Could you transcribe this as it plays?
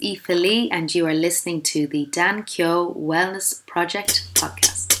Aoife Lee, and you are listening to the Dan Keogh Wellness Project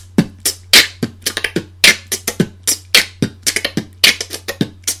podcast.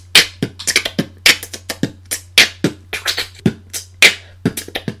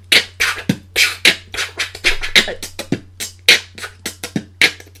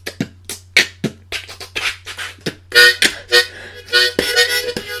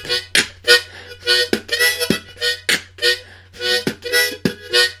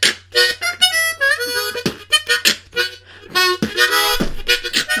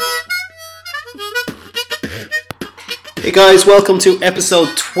 Hey guys, welcome to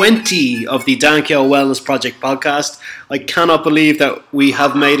episode 20 of the Dan Keogh Wellness Project podcast. I cannot believe that we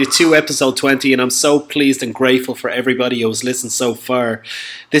have made it to episode 20, and I'm so pleased and grateful for everybody who has listened so far.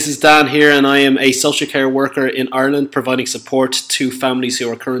 This is Dan here, and I am a social care worker in Ireland providing support to families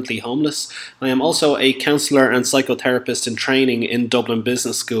who are currently homeless. I am also a counsellor and psychotherapist in training in Dublin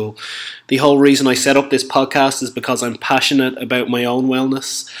Business School. The whole reason I set up this podcast is because I'm passionate about my own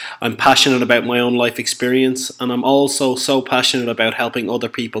wellness. I'm passionate about my own life experience, and I'm also so passionate about helping other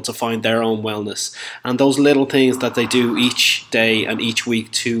people to find their own wellness and those little things that they do each day and each week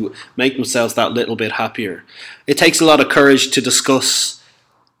to make themselves that little bit happier. It takes a lot of courage to discuss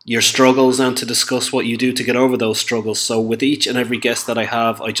your struggles and to discuss what you do to get over those struggles. So with each and every guest that I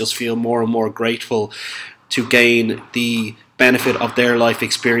have, I just feel more and more grateful to gain the benefit of their life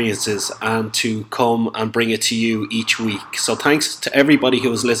experiences and to come and bring it to you each week. So thanks to everybody who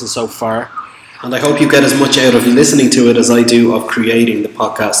has listened so far. And I hope you get as much out of listening to it as I do of creating the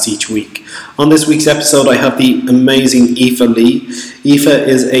podcast each week. On this week's episode, I have the amazing Aoife Lee. Aoife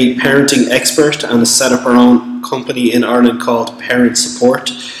is a parenting expert and has set up her own company in Ireland called Parent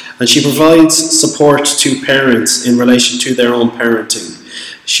Support. And she provides support to parents in relation to their own parenting.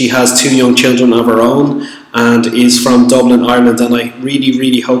 She has 2 young children of her own and is from Dublin, Ireland. And I really,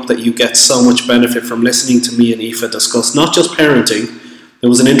 really hope that you get so much benefit from listening to me and Aoife discuss not just parenting. It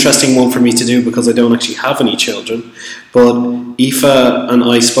was an interesting one for me to do because I don't actually have any children. But Aoife and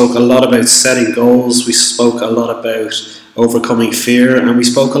I spoke a lot about setting goals. We spoke a lot about overcoming fear. And we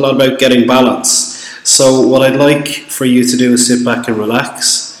spoke a lot about getting balance. So what I'd like for you to do is sit back and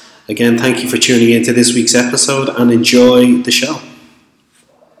relax. Again, thank you for tuning into this week's episode and enjoy the show.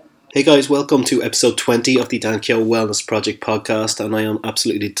 Hey guys, welcome to episode 20 of the Dan Keogh Wellness Project podcast, and I am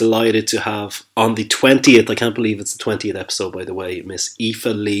absolutely delighted to have on the 20th, I can't believe it's the 20th episode by the way, Miss Aoife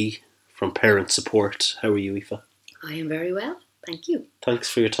Lee from Parent Support. How are you, Aoife? I am very well, thank you. Thanks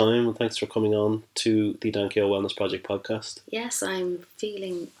for your time and thanks for coming on to the Dan Keogh Wellness Project podcast. Yes, I'm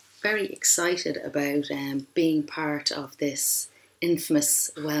feeling very excited about being part of this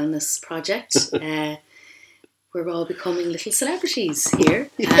infamous wellness project. We're all becoming little celebrities here.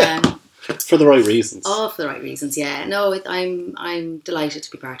 For the right reasons. All for the right reasons, yeah. No, I'm delighted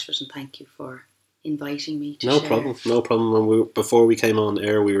to be part of it, and thank you for inviting me to share. No problem. And before we came on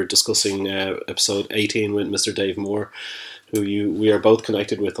air, we were discussing episode 18 with Mr. Dave Moore, who we are both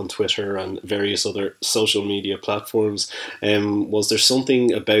connected with on Twitter and various other social media platforms. Was there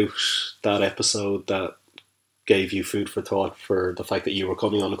something about that episode that gave you food for thought for the fact that you were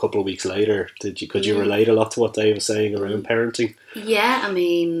coming on a couple of weeks later? Could you relate a lot to what Dave was saying around parenting? Yeah, I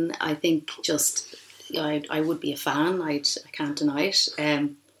mean, I think just I would be a fan. I can't deny it.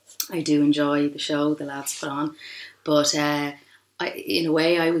 I do enjoy the show the lads put on, but in a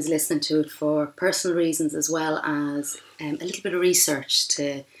way I was listening to it for personal reasons as well as a little bit of research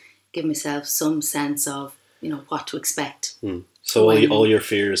to give myself some sense of what to expect. So all your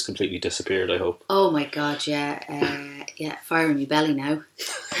fears completely disappeared, I hope. Oh my God, yeah. Fire in my belly now.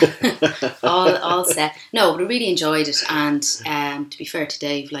 all set. No, but I really enjoyed it, and to be fair to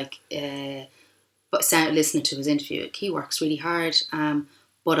Dave, listening to his interview, he works really hard,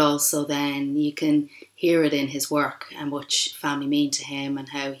 but also then you can hear it in his work and what family mean to him and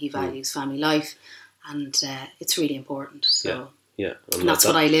how he values family life, and it's really important. So. Yeah, and that's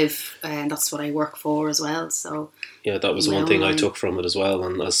what I live, and that's what I work for as well. So yeah, that was one thing I took from it as well.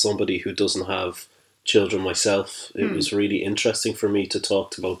 And as somebody who doesn't have children myself, it was really interesting for me to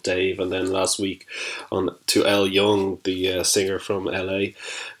talk to both Dave and then last week to Elle Young, the singer from LA,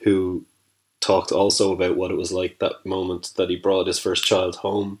 who talked also about what it was like that moment that he brought his first child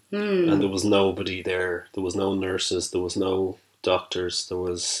home, and there was nobody there. There was no nurses. There was no doctors. There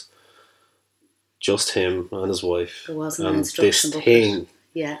was just him and his wife. There wasn't an instruction booklet.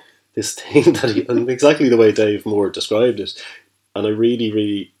 This thing that and exactly the way Dave Moore described it. And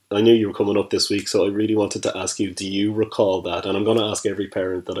I knew you were coming up this week, so I really wanted to ask you, do you recall that? And I'm going to ask every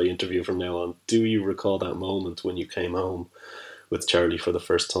parent that I interview from now on, do you recall that moment when you came home with Charlie for the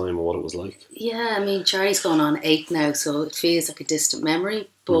first time and what it was like? Yeah, I mean, Charlie's going on 8 now, so it feels like a distant memory.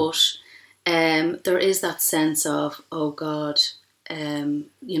 But there is that sense of, oh God,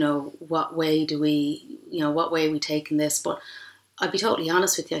 what way are we taking this? But I'd be totally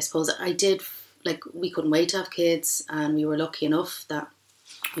honest with you, I suppose. We couldn't wait to have kids, and we were lucky enough that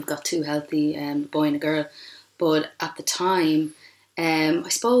we've got 2 healthy, boy and a girl. But at the time, I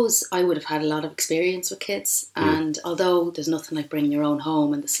suppose I would have had a lot of experience with kids, and although there's nothing like bringing your own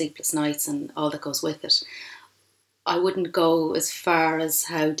home and the sleepless nights and all that goes with it, I wouldn't go as far as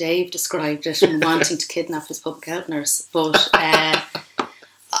how Dave described it and wanting to kidnap his public health nurse. But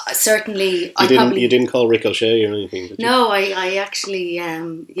certainly, you didn't call Ricochet or anything, did you? No, I actually,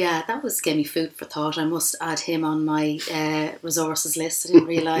 that gave me food for thought. I must add him on my resources list. I didn't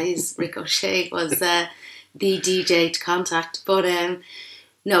realise Ricochet was the DJ to contact. But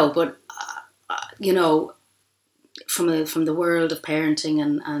from the world of parenting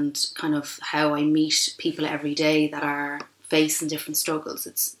and kind of how I meet people every day that are facing different struggles,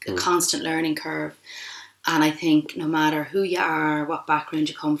 it's a constant learning curve. And I think no matter who you are, what background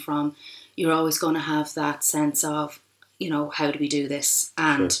you come from, you're always going to have that sense of, how do we do this?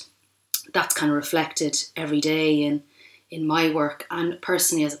 And that's kind of reflected every day in my work. And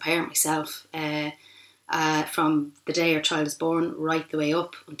personally, as a parent myself, from the day your child is born right the way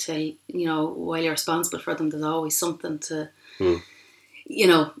up until, while you're responsible for them, there's always something to,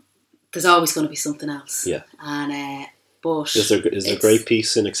 there's always going to be something else. Yeah. And, but is there great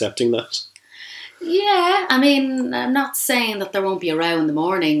peace in accepting that? Yeah, I mean, I'm not saying that there won't be a row in the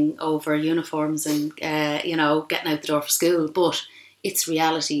morning over uniforms and, getting out the door for school, but it's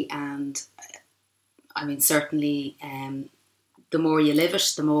reality. And I mean, certainly, the more you live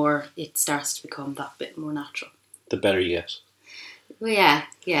it, the more it starts to become that bit more natural. The better you get. Well, yeah.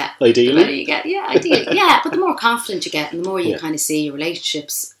 Ideally? The better you get, yeah, ideally. Yeah, but the more confident you get and the more you kind of see your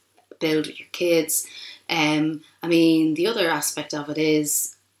relationships build with your kids. I mean, the other aspect of it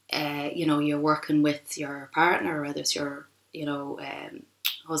is, you're working with your partner, whether it's your,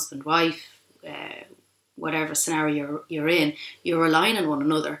 husband, wife, whatever scenario you're in, you're relying on one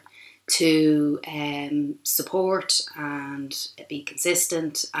another to support and be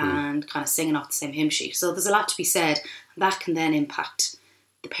consistent and kind of singing off the same hymn sheet. So there's a lot to be said, and that can then impact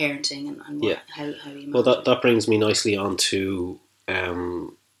the parenting and how you manage. Well, that brings me nicely on to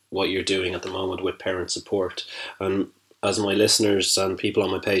what you're doing at the moment with parent support. And as my listeners and people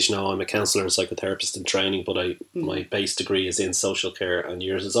on my page know, I'm a counsellor and psychotherapist in training, but my base degree is in social care, and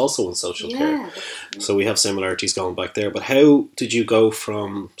yours is also in social care. So we have similarities going back there. But how did you go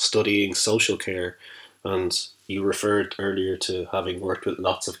from studying social care, and you referred earlier to having worked with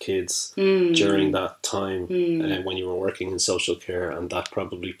lots of kids during that time when you were working in social care, and that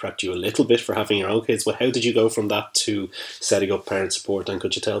probably prepped you a little bit for having your own kids. But how did you go from that to setting up parent support? And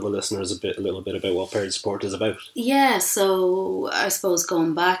could you tell the listeners a little bit about what parent support is about? Yeah, so I suppose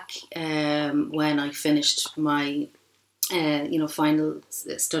going back when I finished my final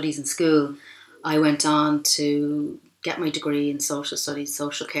studies in school, I went on to get my degree in social studies,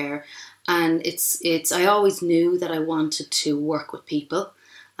 social care. And I always knew that I wanted to work with people,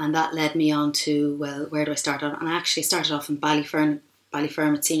 and that led me on to, well, where do I start on? And I actually started off in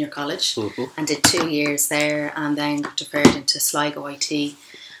Ballyfermot Senior College and did 2 years there, and then got deferred into Sligo IT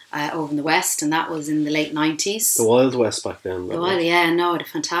over in the West, and that was in the late 90s. The Wild West back then. I had a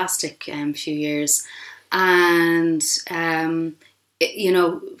fantastic few years. And,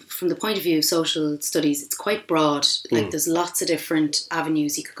 from the point of view of social studies, it's quite broad. Like there's lots of different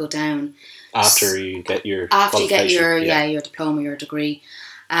avenues you could go down. After you get your your diploma, your degree.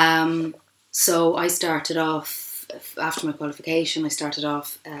 So I started off, after my qualification, with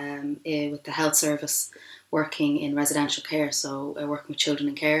the health service, working in residential care, so working with children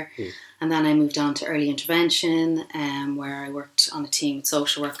in care. And then I moved on to early intervention, where I worked on a team with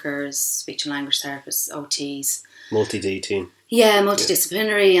social workers, speech and language therapists, OTs. Multi-D team. Yeah,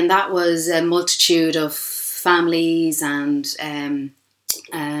 multidisciplinary, and that was a multitude of families, and then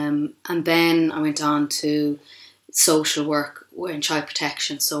I went on to social work in child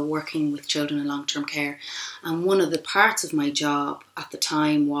protection, so working with children in long-term care. And one of the parts of my job at the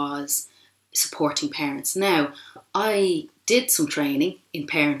time was supporting parents. Now, I did some training in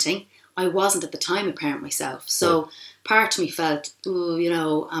parenting. I wasn't at the time a parent myself, so part of me felt,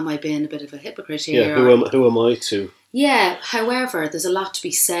 am I being a bit of a hypocrite here? Yeah, who am I to? Yeah, however, there's a lot to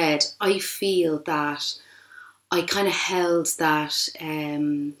be said. I feel that I kind of held that,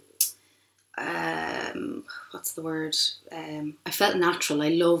 what's the word? I felt natural. I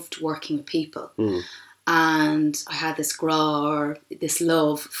loved working with people. and I had this this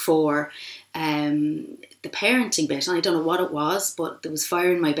love for the parenting bit, and I don't know what it was, but there was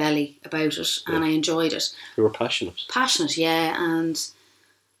fire in my belly about it, and I enjoyed it. You were passionate. Passionate, yeah. And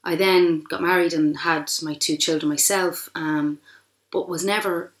I then got married and had my 2 children myself, but was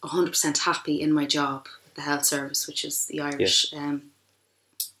never 100% happy in my job at the health service, which is the Irish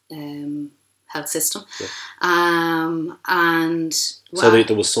health system. Yeah. And so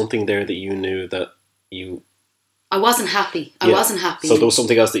there was something there that you knew that you... I wasn't happy. I wasn't happy. So there was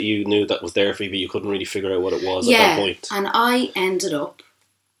something else that you knew that was there for you, but you couldn't really figure out what it was at that point. And I ended up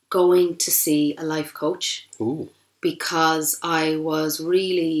going to see a life coach. Ooh. Because I was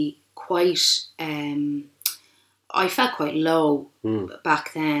really quite... I felt quite low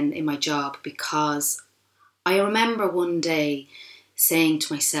back then in my job, because I remember one day saying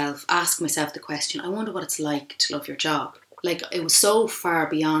to myself, asking myself the question, I wonder what it's like to love your job. Like, it was so far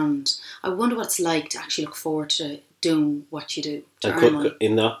beyond. I wonder what it's like to actually look forward to doing what you do. And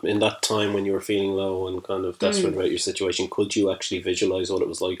in that time when you were feeling low and kind of desperate about your situation, could you actually visualise what it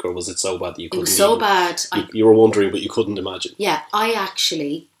was like, or was it so bad that you couldn't? It was so bad. You were wondering, but you couldn't imagine. Yeah, I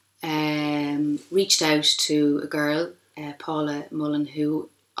actually reached out to a girl, Paula Mullen, who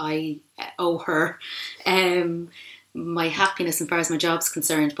I owe her my happiness as far as my job's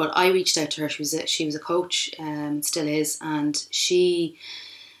concerned. But I reached out to her. She was a coach, still is, and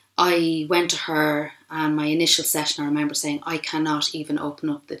I went to her, and my initial session, I remember saying, I cannot even open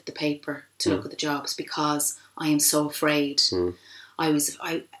up the paper to look at the jobs because I am so afraid. I was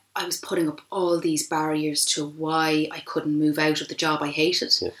putting up all these barriers to why I couldn't move out of the job I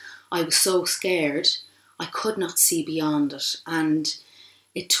hated. Yeah. I was so scared. I could not see beyond it. And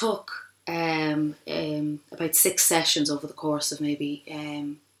it took about 6 sessions over the course of maybe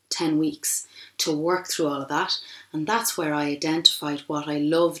 10 weeks to work through all of that. And that's where I identified what I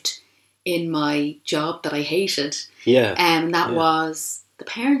loved in my job that I hated. Yeah. And that was the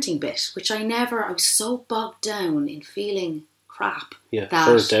parenting bit, which I was so bogged down in feeling crap. Yeah,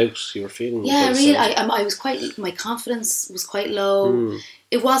 burnt out. You were feeling... Yeah, really. I was quite... My confidence was quite low.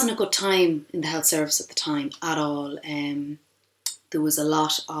 It wasn't a good time in the health service at the time at all. There was a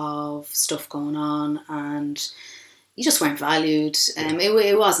lot of stuff going on, and you just weren't valued.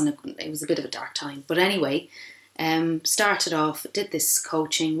 It was a bit of a dark time. But anyway, started off, did this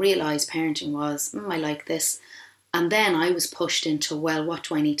coaching, realised parenting was, I like this. And then I was pushed into, well, what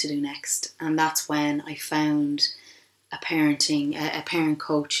do I need to do next? And that's when I found a parent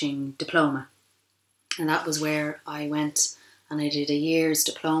coaching diploma. And that was where I went, and I did a year's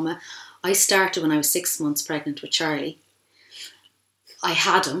diploma. I started when I was 6 months pregnant with Charlie. I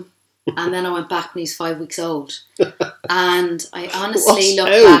had him, and then I went back when he was 5 weeks old. And I honestly look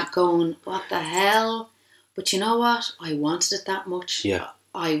back going, what the hell? But you know what? I wanted it that much. Yeah.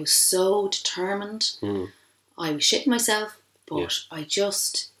 I was so determined. I was shitting myself, but I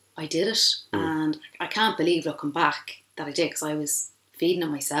did it. And I can't believe, looking back, that I did, because I was feeding it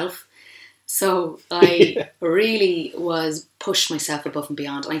myself. So I really was pushed myself above and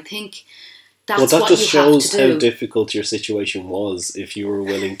beyond. And I think that's that what just you have to shows do. how difficult your situation was if you were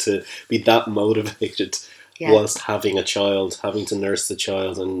willing to be that motivated whilst having a child, having to nurse the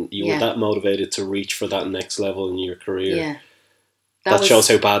child, and you were that motivated to reach for that next level in your career. Yeah. That shows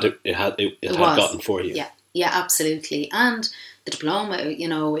how bad it had gotten for you. Yeah, absolutely. And the diploma,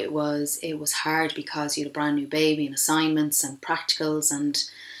 it was hard because you had a brand new baby and assignments and practicals and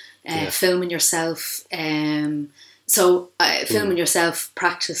filming yourself. So filming yourself,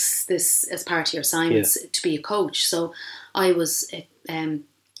 practice this as part of your assignments to be a coach. So I was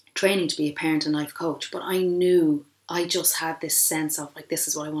training to be a parent and life coach, but I knew I just had this sense of, like, this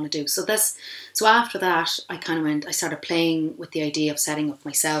is what I want to do. So after that, I started playing with the idea of setting up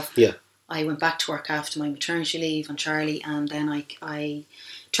myself. Yeah. I went back to work after my maternity leave on Charlie, and then I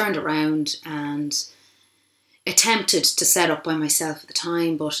turned around and attempted to set up by myself at the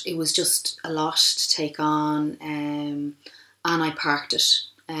time, but it was just a lot to take on, and I parked it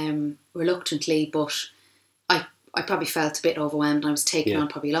reluctantly, but I probably felt a bit overwhelmed. I was taking on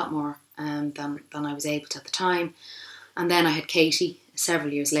probably a lot more than I was able to at the time. And then I had Katie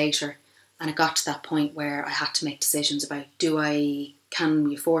several years later, and it got to that point where I had to make decisions about, can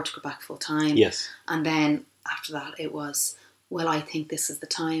we afford to go back full time? Yes. And then after that it was, well, I think this is the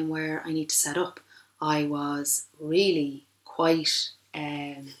time where I need to set up. I was really quite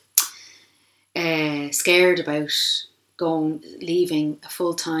scared about leaving a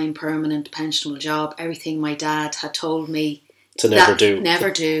full-time permanent pensionable job. Everything my dad had told me to never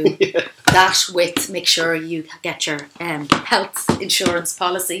do. That with make sure you get your health insurance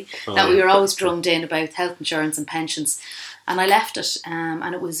policy, that we were always drummed in about health insurance and pensions. And I left it,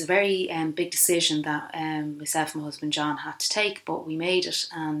 and it was a very big decision that myself and my husband John had to take, but we made it,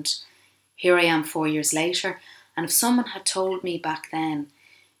 and here I am 4 years later. And if someone had told me back then,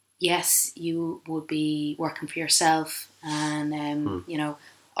 yes, you would be working for yourself, and you know,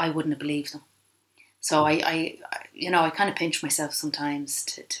 I wouldn't have believed them. So I kind of pinch myself sometimes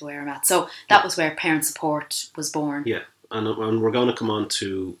to where I'm at. So that was where parent support was born. Yeah, and we're going to come on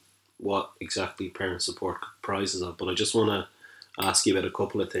to what exactly parent support comprises of, but I just want to ask you about a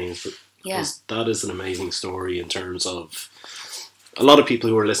couple of things, because that is an amazing story in terms of a lot of people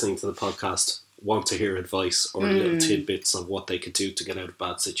who are listening to the podcast want to hear advice or little tidbits of what they could do to get out of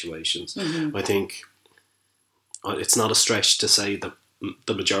bad situations. Mm-hmm. I think it's not a stretch to say that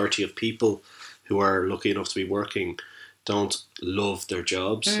the majority of people who are lucky enough to be working don't love their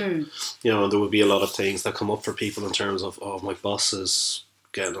jobs. You know, and there would be a lot of things that come up for people in terms of, oh, my boss is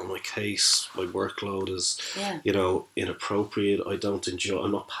getting on my case, my workload is, you know, inappropriate,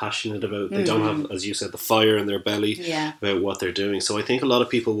 I'm not passionate about, they don't have, as you said, the fire in their belly about what they're doing. So I think a lot of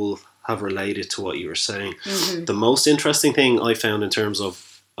people will have related to what you were saying. The most interesting thing I found in terms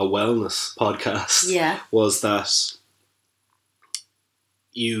of a wellness podcast was that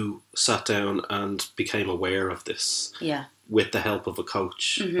you sat down and became aware of this with the help of a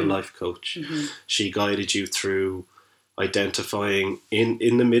coach, a life coach. She guided you through identifying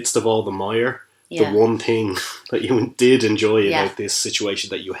in the midst of all the mire, the one thing that you did enjoy about this situation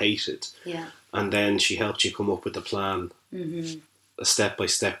that you hated. And then she helped you come up with a plan, a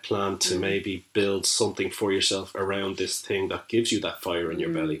step-by-step plan to maybe build something for yourself around this thing that gives you that fire in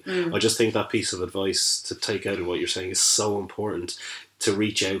your belly. I just think that piece of advice to take out of what you're saying is so important, to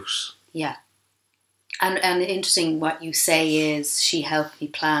reach out. Yeah. And interesting what you say is she helped me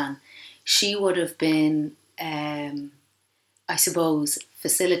plan. She would have been, I suppose,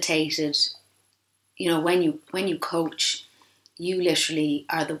 facilitated, you know, when you coach, you literally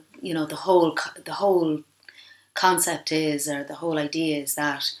are the whole concept is, or the whole idea is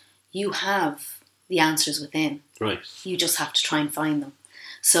that you have the answers within. Right. You just have to try and find them.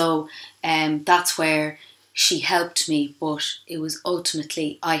 So that's where she helped me, but it was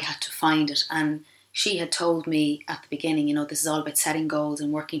ultimately I had to find it. And she had told me at the beginning, you know, this is all about setting goals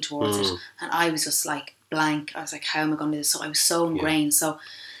and working towards it. And I was just like blank. I was like, how am I going to do this? So I was so ingrained. So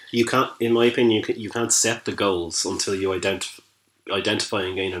you can't, in my opinion, you can't set the goals until you identify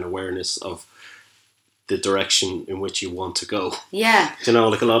and gain an awareness of the direction in which you want to go. Yeah. You know,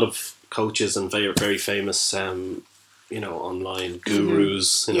 like a lot of coaches and very, very famous, you know, online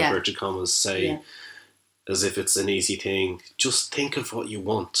gurus, in inverted commas, say, as if it's an easy thing, just think of what you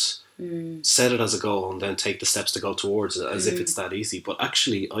want, set it as a goal, and then take the steps to go towards it, as if it's that easy. But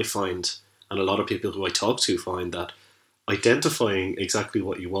actually, I find, and a lot of people who I talk to find, that identifying exactly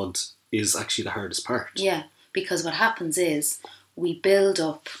what you want is actually the hardest part. Yeah, because what happens is we build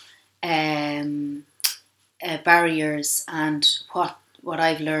up barriers, and what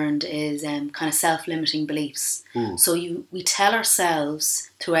I've learned is kind of self-limiting beliefs. So we tell ourselves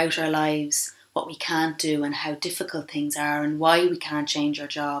throughout our lives what we can't do and how difficult things are and why we can't change our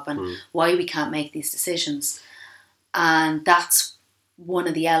job and why we can't make these decisions. And that's one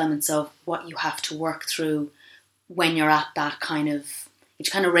of the elements of what you have to work through when you're at that kind of, you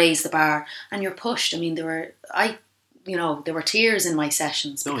kind of raise the bar and you're pushed. I mean, there were tears in my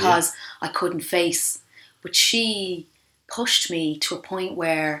sessions because I couldn't face, but she pushed me to a point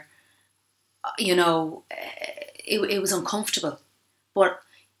where, you know, it was uncomfortable. But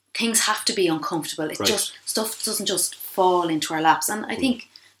things have to be uncomfortable. It's just, stuff doesn't just fall into our laps. And I think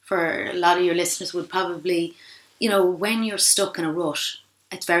for a lot of your listeners would probably, you know, when you're stuck in a rut,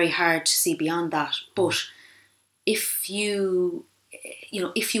 it's very hard to see beyond that. But if you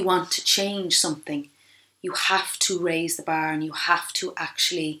want to change something, you have to raise the bar and you have to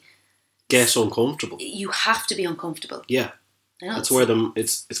actually get uncomfortable. You have to be uncomfortable. Yeah. That's where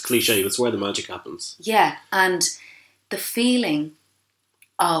it's cliche, it's where the magic happens. Yeah. And the feeling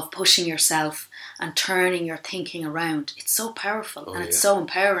of pushing yourself and turning your thinking around, it's so powerful and it's so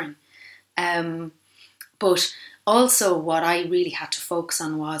empowering. But also what I really had to focus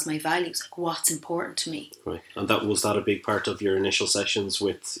on was my values, like what's important to me. Right. And was that a big part of your initial sessions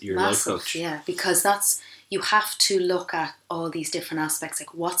with your life coach? Yeah, because you have to look at all these different aspects,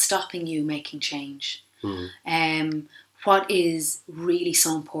 like what's stopping you making change. What is really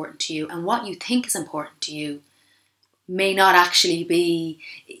so important to you, and what you think is important to you may not actually be,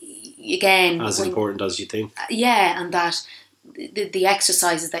 again, as important as you think. Yeah, and that the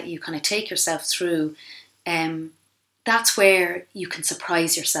exercises that you kind of take yourself through, that's where you can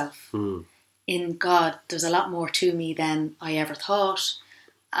surprise yourself. In God, there's a lot more to me than I ever thought,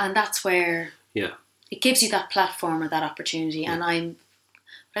 and that's where it gives you that platform or that opportunity. And I'm,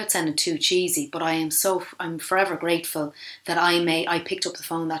 without sounding too cheesy, but I'm forever grateful that I picked up the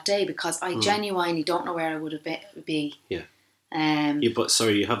phone that day, because I genuinely don't know where I would have be. Yeah.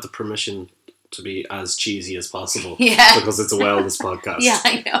 You have the permission to be as cheesy as possible. Yeah. Because it's a wellness podcast. Yeah,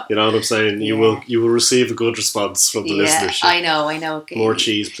 I know. You know what I'm saying? You will receive a good response from the listenership. I know. More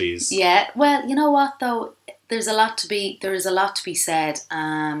cheese, please. Yeah. Well, you know what though? There is a lot to be said.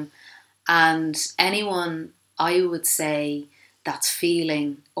 And anyone, I would say, that's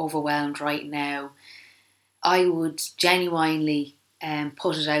feeling overwhelmed right now, I would genuinely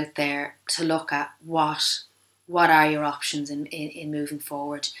put it out there to look at what are your options in moving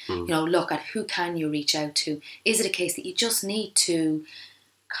forward. You know, look at who can you reach out to. Is it a case that you just need to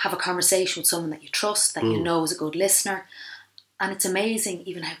have a conversation with someone that you trust, that you know is a good listener? And it's amazing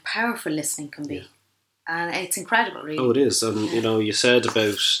even how powerful listening can be. And it's incredible, really. Oh, it is. And, you know, you said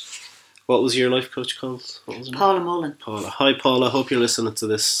about... What was your life coach called? What was it? Paula Mullen. Paula. Hi, Paula. I hope you're listening to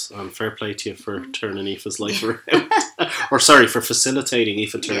this. Fair play to you for turning Aoife's life around. Or, sorry, for facilitating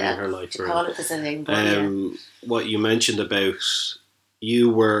Aoife turning her life around. Call it facilitating. What you mentioned about you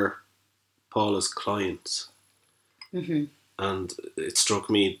were Paula's client. Mm-hmm. And it struck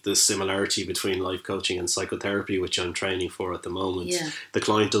me the similarity between life coaching and psychotherapy, which I'm training for at the moment. Yeah. The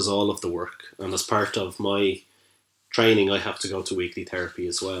client does all of the work. And as part of my training, I have to go to weekly therapy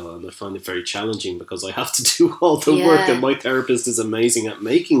as well, and I find it very challenging because I have to do all the work, and my therapist is amazing at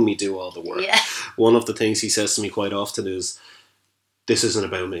making me do all the work. One of the things he says to me quite often is, this isn't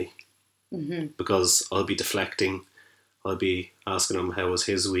about me, because I'll be deflecting, I'll be asking him how was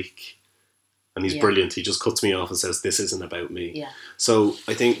his week, and he's brilliant. He just cuts me off and says, this isn't about me. So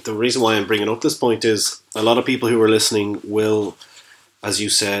I think the reason why I'm bringing up this point is a lot of people who are listening will, as you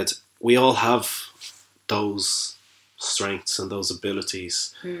said, we all have those strengths and those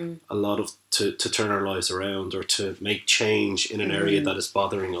abilities, a lot of to turn our lives around or to make change in an area that is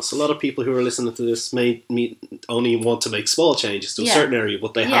bothering us. A lot of people who are listening to this may only want to make small changes to a certain area,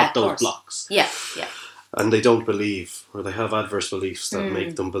 but they have those blocks. And they don't believe, or they have adverse beliefs that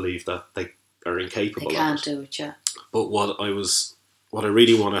make them believe that they are incapable. They can't do it, But what I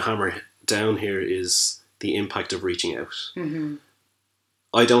really want to hammer down here is the impact of reaching out.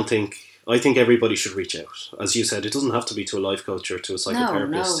 I think everybody should reach out. As you said, it doesn't have to be to a life coach or to a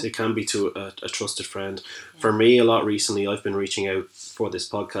psychotherapist. No. It can be to a trusted friend. For me, a lot recently, I've been reaching out for this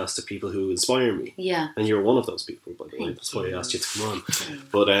podcast to people who inspire me. And you're one of those people, by the way. That's why I asked you to come on.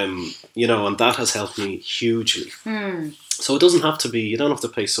 But, you know, and that has helped me hugely. So it doesn't have to be, you don't have to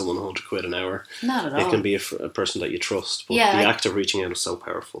pay someone £100 an hour. Not at all. It can be a person that you trust. But the act of reaching out is so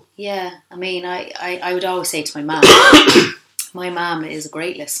powerful. Yeah. I mean, I would always say to my mum, my mum is a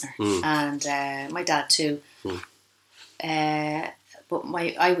great listener, and my dad too. But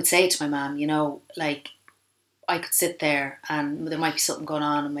I would say to my mum, you know, like, I could sit there and there might be something going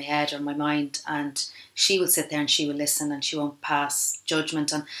on in my head or in my mind, and she will sit there and she will listen and she won't pass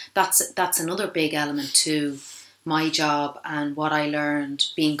judgment. And that's another big element to my job and what I learned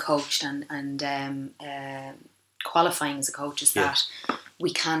being coached and qualifying as a coach is that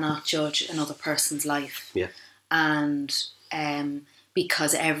we cannot judge another person's life. And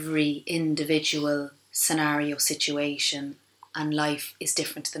because every individual scenario, situation and life is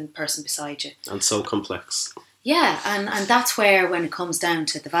different to the person beside you. And so complex. Yeah, and that's where, when it comes down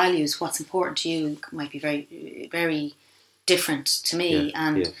to the values, what's important to you might be very, very different to me.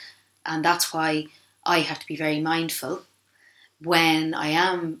 And that's why I have to be very mindful when I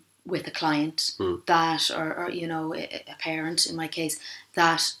am with a client that, or you know, a parent in my case,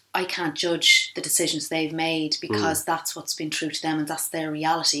 that I can't judge the decisions they've made because that's what's been true to them and that's their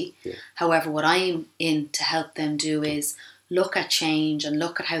reality. However, what I'm in to help them do is look at change and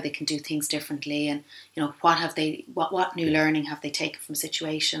look at how they can do things differently, and you know, what new learning have they taken from a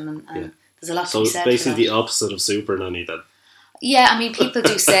situation, and there's a lot to be said. So it's basically the opposite of super nanny then. Yeah, I mean, people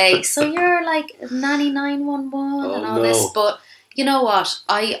do say, so you're like nanny 911 and all this, but you know what?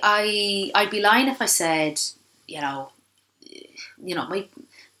 I'd be lying if I said, you know,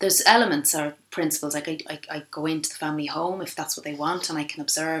 there's elements or principles. Like I go into the family home if that's what they want, and I can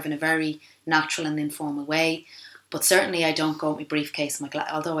observe in a very natural and informal way. But certainly I don't go with my briefcase and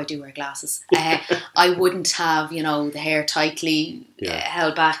although I do wear glasses. I wouldn't have, you know, the hair tightly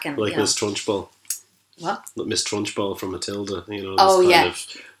held back. And like Miss Trunchbull. What? Miss Trunchbull from Matilda, you know, kind of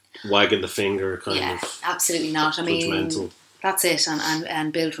wagging the finger kind of. Absolutely not. I mean, that's it.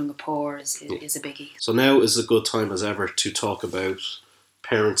 And building rapport is a biggie. So now is a good time as ever to talk about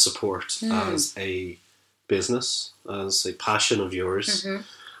parent support as a business, as a passion of yours.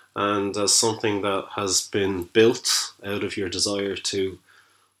 And as something that has been built out of your desire to,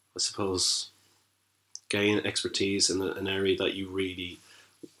 I suppose, gain expertise in an area that you really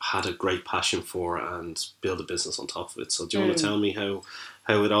had a great passion for and build a business on top of it. So do you want to tell me how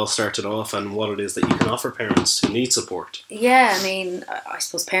it all started off and what it is that you can offer parents who need support? Yeah, I mean, I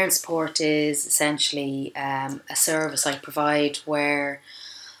suppose parent support is essentially a service I provide where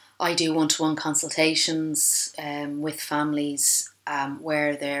I do one-to-one consultations with families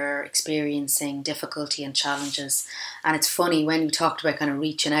where they're experiencing difficulty and challenges. And it's funny, when you talked about kind of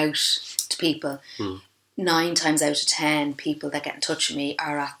reaching out to people, 9 times out of 10 people that get in touch with me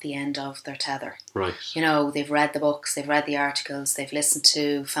are at the end of their tether. Right. You know, they've read the books, they've read the articles, they've listened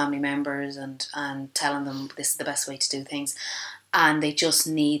to family members and telling them this is the best way to do things. And they just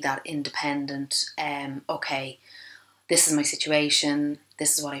need that independent, okay, this is my situation,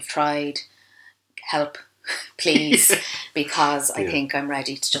 this is what I've tried, help, please, because I think I'm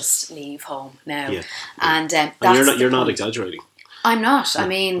ready to just leave home now. Yeah. And that's you're not exaggerating. I'm not. I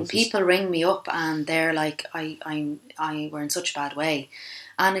mean, people ring me up and they're like, we're in such a bad way.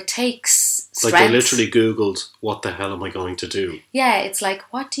 And it takes strength. Like they literally Googled, what the hell am I going to do? Yeah, it's like,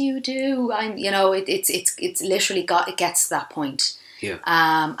 what do you do? It's literally it gets to that point. Yeah.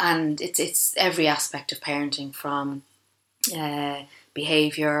 And it's every aspect of parenting, from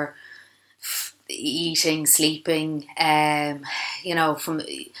behaviour, eating, sleeping. From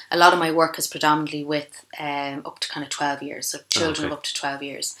a lot of my work is predominantly with up to kind of 12 years, so children of up to 12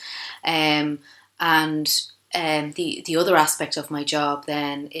 years, and the other aspect of my job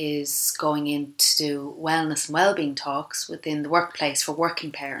then is going in to do wellness and wellbeing talks within the workplace for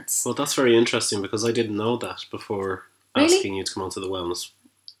working parents. Well, that's very interesting because I didn't know that before asking you to come onto the Wellness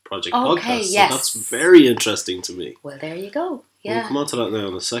Project podcast. Yes. So that's very interesting to me. Well, there you go. Yeah. We'll come on to that now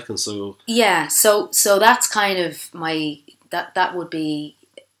in a second. So yeah, so that's kind of my that would be,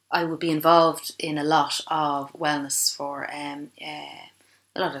 I would be involved in a lot of wellness for a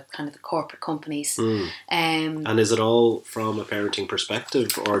lot of kind of the corporate companies. And is it all from a parenting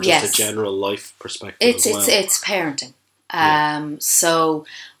perspective or just a general life perspective? It's parenting. So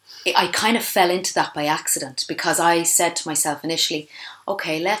I kind of fell into that by accident because I said to myself initially,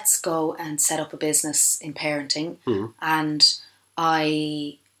 okay, let's go and set up a business in parenting. And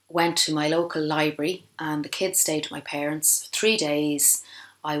I went to my local library and the kids stayed with my parents for 3 days.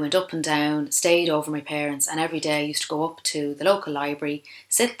 I went up and down, stayed over my parents, and every day I used to go up to the local library,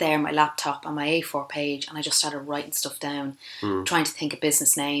 sit there on my laptop on my A4 page, and I just started writing stuff down, trying to think of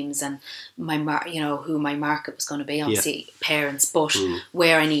business names and who my market was going to be. Obviously, parents, but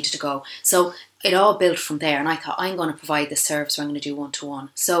where I needed to go. So it all built from there, and I thought, I'm going to provide this service where I'm going to do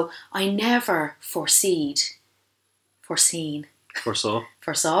one-to-one. So I never foresaw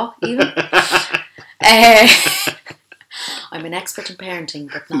even. I'm an expert in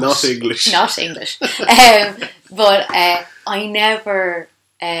parenting, but not English. Not English. But I never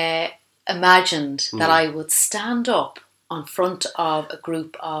imagined that I would stand up in front of a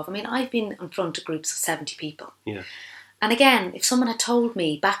group of, I've been in front of groups of 70 people. Yeah. And again, if someone had told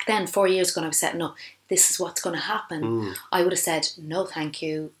me back then, 4 years ago, when I was setting up, this is what's going to happen, I would have said, no, thank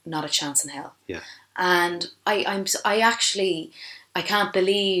you, not a chance in hell. Yeah. And I can't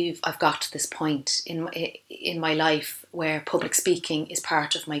believe I've got to this point in my life where public speaking is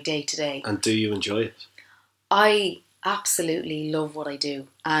part of my day to day. And do you enjoy it? I absolutely love what I do,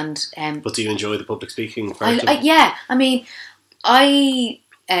 and but do you enjoy the public speaking part? Yeah,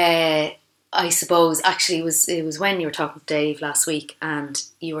 I suppose actually it was when you were talking to Dave last week, and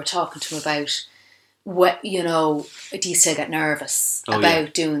you were talking to him about what, do you still get nervous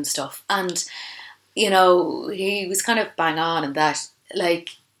about doing stuff? And he was kind of bang on in that, like,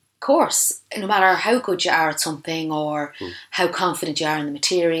 of course, no matter how good you are at something or how confident you are in the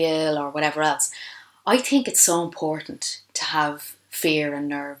material or whatever else, I think it's so important to have fear and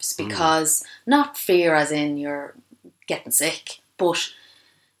nerves, because not fear as in you're getting sick, but,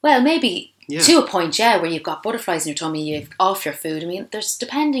 well, maybe to a point, where you've got butterflies in your tummy, you've off your food. There's,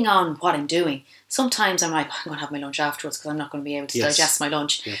 depending on what I'm doing, sometimes I'm like, I'm going to have my lunch afterwards because I'm not going to be able to digest my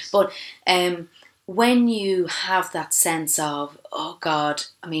lunch. Yes. But when you have that sense of, oh God,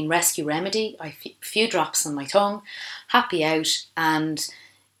 rescue remedy, a few drops on my tongue, happy out, and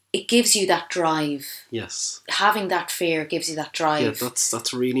it gives you that drive. Yes. Having that fear gives you that drive. Yeah,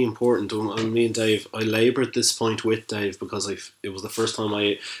 that's really important. Me and Dave, I laboured this point with Dave because it was the first time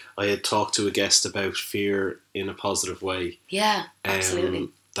I had talked to a guest about fear in a positive way. Yeah, absolutely.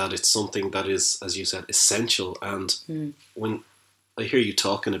 That it's something that is, as you said, essential. And when I hear you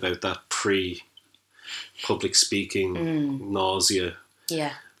talking about that public speaking nausea,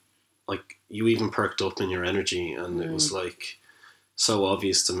 like, you even perked up in your energy, and it was like so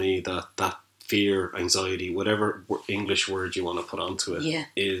obvious to me that fear, anxiety, whatever English word you want to put onto it,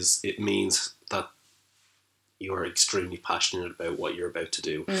 it means that you are extremely passionate about what you're about to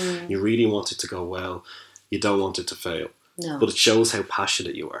do. You really want it to go well. You don't want it to fail. No. But it shows how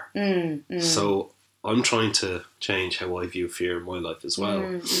passionate you are. So I'm trying to change how I view fear in my life as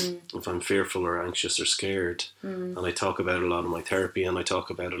well. If I'm fearful or anxious or scared, and I talk about it a lot in my therapy, and I talk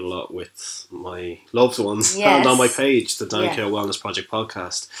about it a lot with my loved ones, and on my page, the Dan Keogh Wellness Project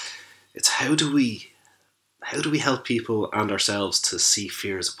podcast, it's how do we help people and ourselves to see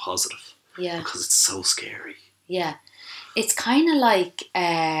fear as a positive? Yeah. Because it's so scary. Yeah. It's kind of like,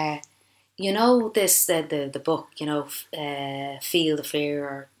 you know, this the book, you know, Feel the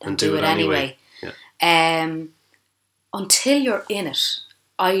Fear and Do It Anyway. Yeah. Until you're in it,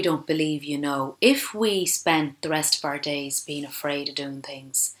 I don't believe you know. If we spent the rest of our days being afraid of doing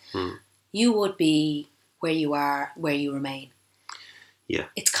things, you would be where you are, where you remain. Yeah.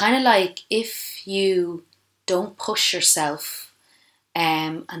 It's kind of like if you don't push yourself,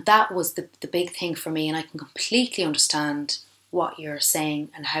 and that was the big thing for me, and I can completely understand what you're saying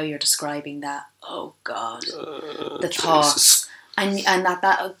and how you're describing that. Oh God, the thoughts and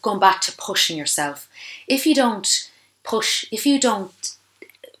that going back to pushing yourself. If you don't push, if you don't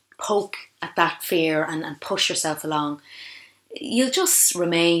poke at that fear and push yourself along, you'll just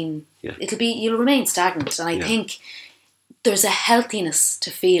remain. Yeah. You'll remain stagnant, and I think there's a healthiness to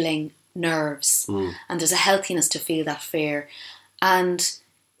feeling nerves, and there's a healthiness to feel that fear, and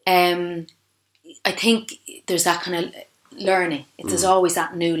I think there's that kind of learning. There's always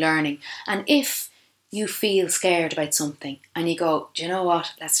that new learning, and if you feel scared about something and you go, do you know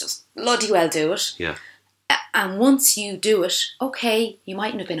what? Let's just bloody well do it. Yeah. And once you do it, okay, you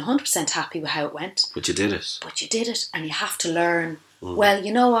mightn't have been 100% happy with how it went, but you did it. But you did it, and you have to learn. Well,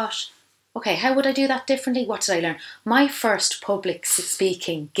 you know what? Okay, how would I do that differently? What did I learn? My first public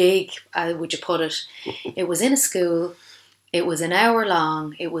speaking gig, would you put it, it was in a school. It was an hour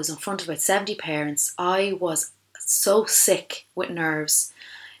long. It was in front of about 70 parents. I was so sick with nerves.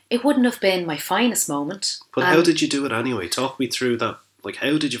 It wouldn't have been my finest moment. But how did you do it anyway? Talk me through that. Like,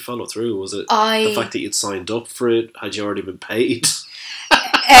 how did you follow through? Was it the fact that you'd signed up for it? Had you already been paid? You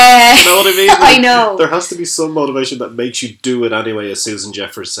know what I mean? Like, I know. There has to be some motivation that makes you do it anyway, as Susan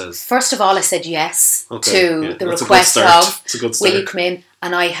Jeffers says. First of all, I said yes to the request of, will you come in?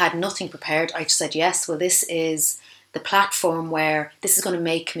 And I had nothing prepared. I just said yes. Well, this is the platform where this is going to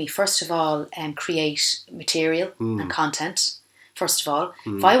make me, first of all, create material and content. First of all,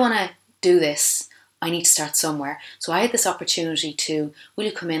 if I want to do this, I need to start somewhere. So I had this opportunity to, will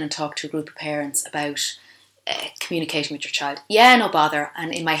you come in and talk to a group of parents about communicating with your child? Yeah, no bother.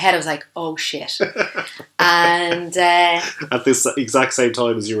 And in my head I was like, oh shit. And at this exact same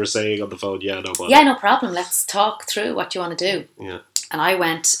time as you were saying on the phone, yeah, no bother. Yeah, no problem. Let's talk through what you want to do. Yeah. And I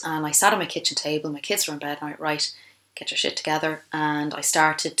went and I sat at my kitchen table. My kids were in bed. And I went, right, get your shit together. And I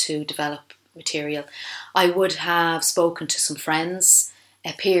started to develop material. I would have spoken to some friends,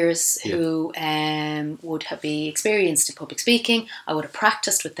 peers who would have been experienced in public speaking. I would have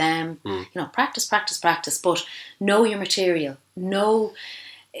practiced with them. You know, practice, but know your material. Know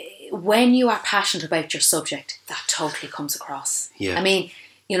when you are passionate about your subject, that totally comes across. Yeah. I mean,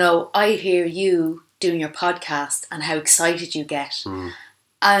 you know, I hear you doing your podcast and how excited you get.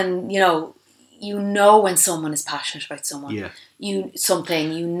 And, you know when someone is passionate about someone. Yeah. You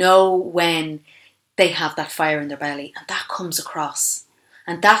know when they have that fire in their belly, and that comes across.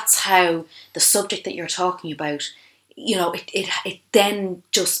 And that's how the subject that you're talking about, you know, it then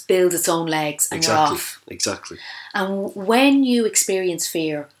just builds its own legs and you're off. Exactly. And when you experience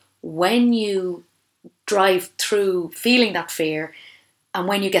fear, when you drive through feeling that fear, and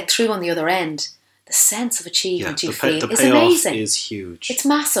when you get through on the other end, the sense of achievement you feel is amazing. Is huge. It's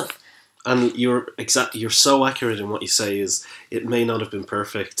massive. And you're so accurate in what you say. Is it may not have been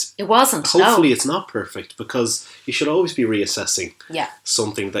perfect. It wasn't. Hopefully, it's not perfect, because you should always be reassessing. Yeah.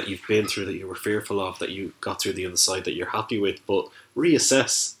 Something that you've been through, that you were fearful of, that you got through the other side, that you're happy with. But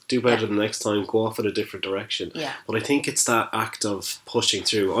reassess, do better the next time, go off in a different direction. Yeah. But I think it's that act of pushing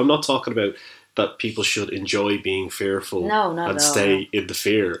through. I'm not talking about that people should enjoy being fearful and stay in the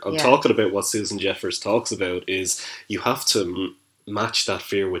fear. I'm talking about what Susan Jeffers talks about is you have to match that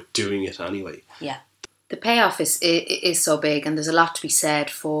fear with doing it anyway. Yeah. The payoff is so big, and there's a lot to be said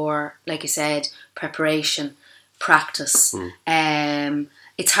for, like you said, preparation, practice.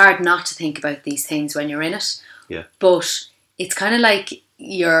 It's hard not to think about these things when you're in it. Yeah. But it's kind of like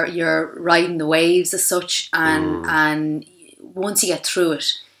you're riding the waves as such, and once you get through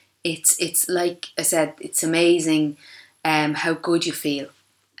it, it's like I said, it's amazing how good you feel.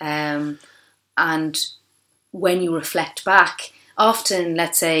 And when you reflect back, often,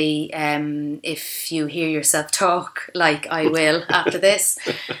 let's say, if you hear yourself talk like I will after this,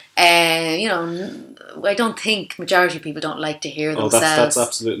 I don't think majority of people don't like to hear themselves. That's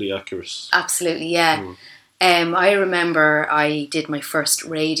absolutely accurate. Absolutely, yeah. I remember I did my first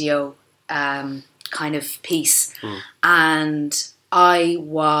radio kind of piece, and I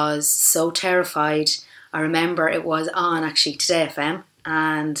was so terrified. I remember it was on actually Today FM,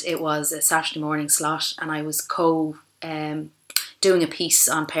 and it was a Saturday morning slot, and I was doing a piece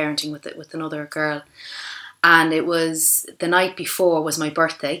on parenting with another girl, and it was the night before was my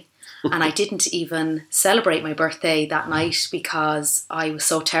birthday, and I didn't even celebrate my birthday that night because I was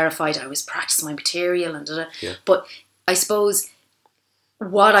so terrified. I was practicing my material and but I suppose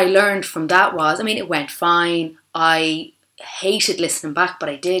what I learned from that was, I mean, it went fine. I hated listening back, but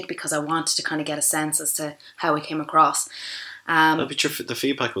I did because I wanted to kind of get a sense as to how I came across. But the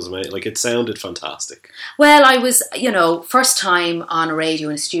feedback was amazing. Like, it sounded fantastic. Well, I was, first time on a radio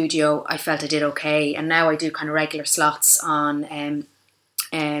in a studio, I felt I did okay. And now I do kind of regular slots on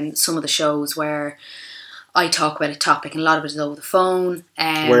some of the shows where I talk about a topic, and a lot of it is over the phone.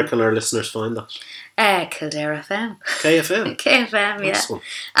 Where can our listeners find that? Kildare FM. KFM? KFM, yeah. Nice one.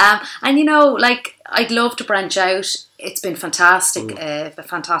 And I'd love to branch out. It's been fantastic, a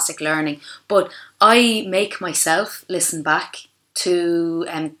fantastic learning. But I make myself listen back to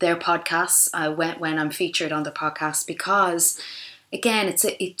their podcasts when I'm featured on the podcast, because, again,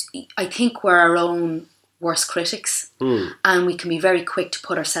 I think we're our own worst critics, and we can be very quick to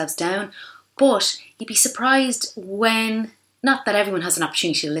put ourselves down. But you'd be surprised when, not that everyone has an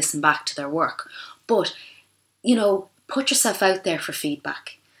opportunity to listen back to their work, but, put yourself out there for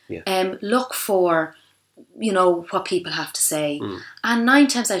feedback. Yeah. Look for, what people have to say. And 9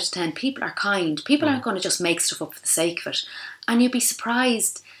 times out of 10, people are kind. People aren't going to just make stuff up for the sake of it. And you'd be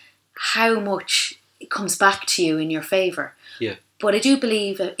surprised how much it comes back to you in your favour. Yeah. But I do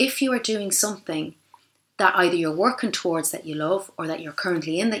believe that if you are doing something that either you're working towards that you love, or that you're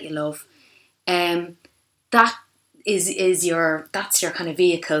currently in that you love, that is your kind of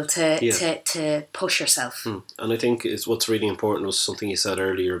vehicle to push yourself. And I think what's really important was something you said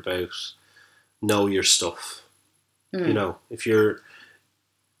earlier about know your stuff. We've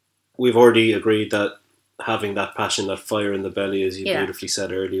already agreed that having that passion, that fire in the belly, as you beautifully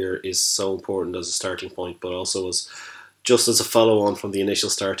said earlier, is so important as a starting point, but also as a follow on from the initial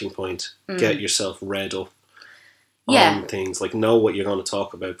starting point. Get yourself read up on things, like, know what you're going to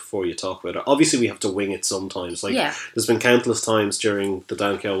talk about before you talk about it. Obviously we have to wing it sometimes, there's been countless times during the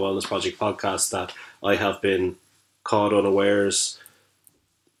Dan Keogh Wellness Project podcast that I have been caught unawares.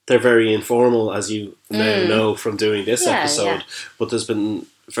 They're very informal, as you now know from doing this episode, but there's been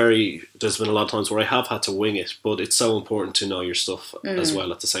a lot of times where I have had to wing it, but it's so important to know your stuff as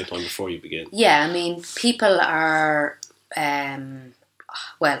well at the same time before you begin. Yeah, I mean, people are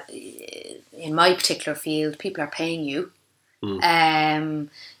in my particular field, people are paying you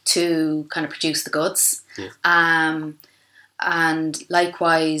to kind of produce the goods. And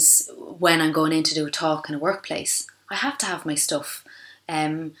likewise, when I'm going in to do a talk in a workplace, I have to have my stuff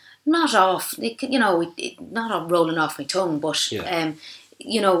not rolling off my tongue, but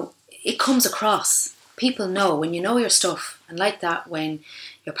it comes across. People know when you know your stuff, and like that, when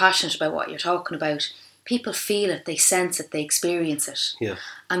you're passionate about what you're talking about, people feel it, they sense it, they experience it. Yeah.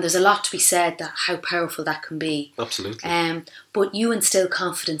 And there's a lot to be said that how powerful that can be. Absolutely. But you instill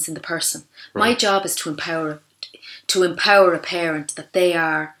confidence in the person. Right. My job is to empower a parent that they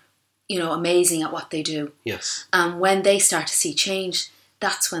are, amazing at what they do. Yes. And when they start to see change,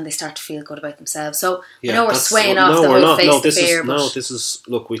 that's when they start to feel good about themselves. So I know we're swaying off the whole face of fear.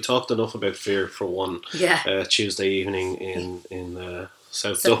 Look, we talked enough about fear for one Tuesday evening in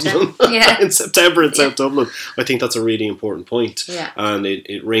South Dublin. In September in South Dublin. I think that's a really important point. And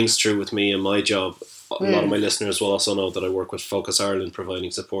it rings true with me and my job. A lot of my listeners will also know that I work with Focus Ireland, providing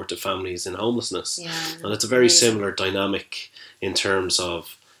support to families in homelessness. And it's a very similar dynamic in terms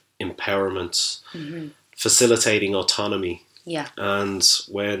of empowerment, facilitating autonomy. And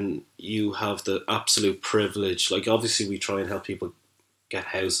when you have the absolute privilege, like, obviously we try and help people get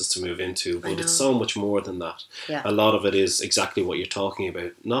houses to move into, but it's so much more than that. A lot of it is exactly what you're talking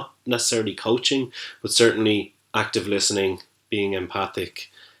about. Not necessarily coaching, but certainly active listening, being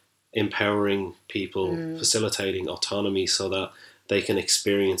empathic, empowering people, facilitating autonomy so that they can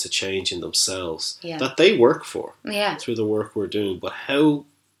experience a change in themselves that they work for through the work we're doing. But how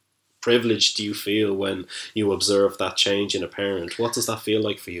privileged do you feel when you observe that change in a parent? What does that feel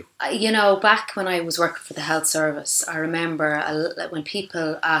like for you? Back when I was working for the health service, I remember when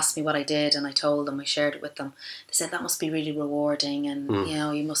people asked me what I did and I told them, I shared it with them, they said that must be really rewarding and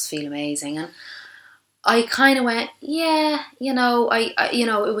you must feel amazing. And I kind of went, yeah,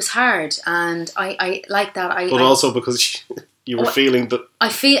 it was hard, and I like that. But also because you were feeling that I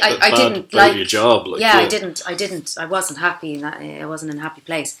didn't like like your job. Like, yeah, I didn't. I wasn't happy in that. I wasn't in a happy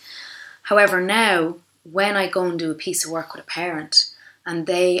place. However, now when I go and do a piece of work with a parent, and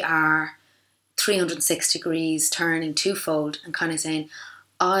they are 360 degrees turning twofold and kind of saying,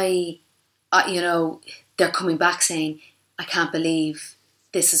 they're coming back saying, I can't believe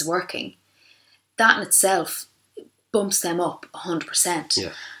this is working. That in itself bumps them up 100%.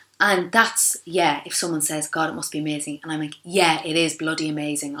 Yeah. And that's, if someone says, God, it must be amazing. And I'm like, yeah, it is bloody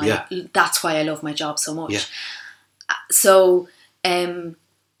amazing. That's why I love my job so much. Yeah. So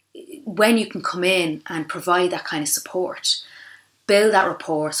when you can come in and provide that kind of support, build that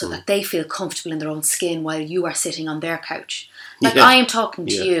rapport so that they feel comfortable in their own skin while you are sitting on their couch. Like I am talking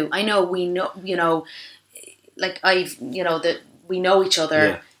to you. I know we know, like that we know each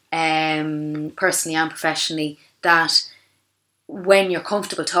other personally and professionally, that when you're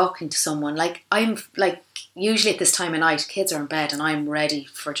comfortable talking to someone, like I'm like usually at this time of night, kids are in bed and I'm ready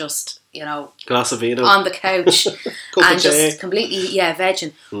for just, glass of vino on the couch and just completely,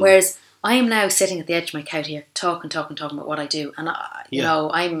 vegging. Whereas I am now sitting at the edge of my couch here, talking about what I do, and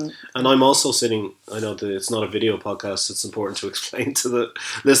I'm also sitting. I know that it's not a video podcast. It's important to explain to the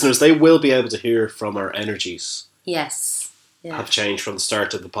listeners. They will be able to hear from our energies. Yes, have changed from the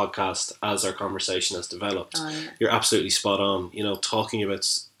start of the podcast as our conversation has developed. Oh, yeah. You're absolutely spot on. Talking about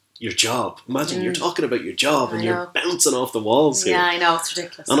your job. Imagine you're talking about your job and you're bouncing off the walls here. Yeah, I know, it's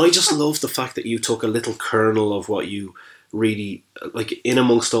ridiculous. And I just love the fact that you took a little kernel of what you really, like, in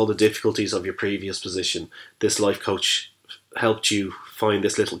amongst all the difficulties of your previous position, this life coach helped you find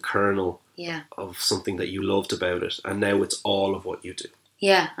this little kernel of something that you loved about it, and now it's all of what you do.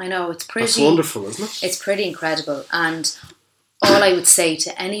 Yeah, I know, it's pretty... That's wonderful, isn't it? It's pretty incredible, and all I would say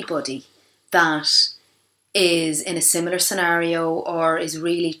to anybody that is in a similar scenario or is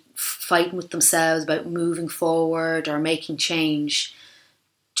really fighting with themselves about moving forward or making change,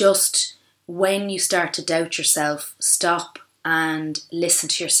 just when you start to doubt yourself, stop and listen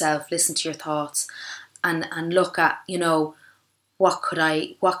to yourself, listen to your thoughts, and look at, what can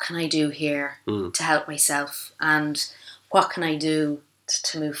I do here to help myself, and what can I do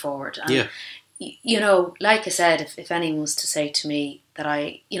to move forward. And, like I said, if anyone was to say to me that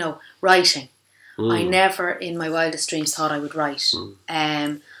writing, I never in my wildest dreams thought I would write.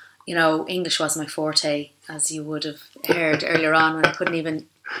 English wasn't my forte, as you would have heard earlier on when I couldn't even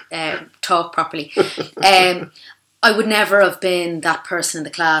talk properly. I would never have been that person in the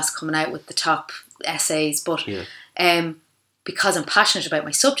class coming out with the top essays, but because I'm passionate about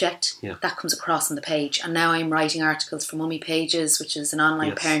my subject, that comes across on the page. And now I'm writing articles for Mummy Pages, which is an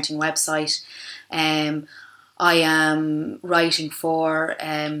online parenting website. I am writing for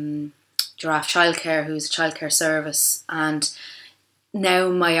Giraffe Childcare, who's a childcare service, and now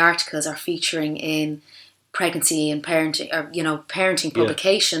my articles are featuring in pregnancy and parenting, or parenting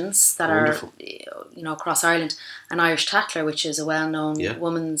publications that Wonderful. Are across Ireland, and Irish Tackler, which is a well-known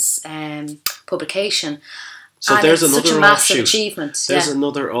women's publication. So and there's it's another such a massive offshoot. achievement. There's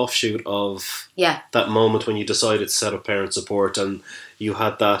another offshoot of that moment when you decided to set up parent support, and you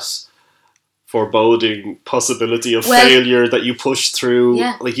had that foreboding possibility of failure that you pushed through.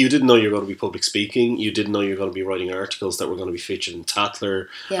 Like, you didn't know you were going to be public speaking, you didn't know you were going to be writing articles that were going to be featured in Tatler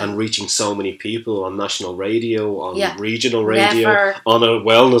and reaching so many people on national radio, on regional radio, on a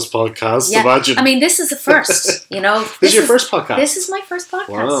wellness podcast. Imagine. I mean, this is the first, This is your first podcast? This is my first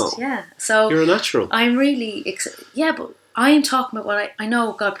podcast. Wow. So you're a natural. I'm really but I am talking about what I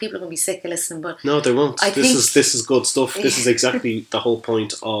know. God, people are going to be sick of listening, but no, they won't. This is good stuff. This is exactly the whole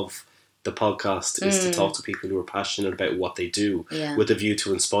point of the podcast, is to talk to people who are passionate about what they do with a view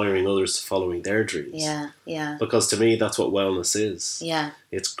to inspiring others to following their dreams. Because to me, that's what wellness is.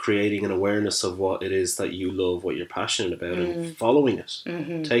 It's creating an awareness of what it is that you love, what you're passionate about, and following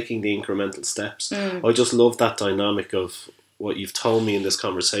it, taking the incremental steps. I just love that dynamic of what you've told me in this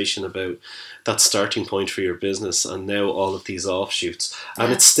conversation about that starting point for your business, and now all of these offshoots,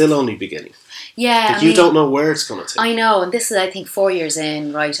 and it's still only beginning. You don't know where it's going to take. I know, and this is, I think, 4 years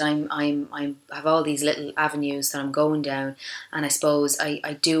in. Right, I have all these little avenues that I'm going down, and I suppose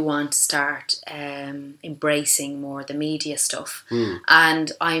I do want to start embracing more the media stuff,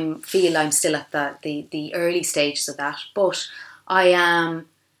 and I feel I'm still at the early stages of that. But I am,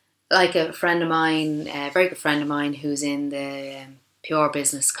 like a friend of mine, a very good friend of mine who's in the PR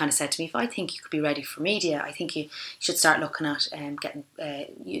business, kind of said to me, if I think you could be ready for media, I think you should start looking at getting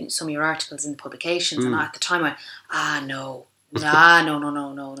some of your articles in the publications. And at the time I went, no, I'm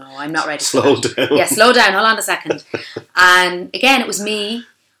not ready. Slow down. Yeah, slow down, hold on a second. And again, it was me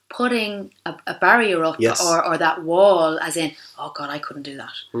putting a barrier up Yes. or that wall, as in, oh God, I couldn't do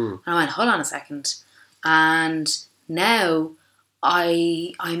that. And I went, hold on a second. And now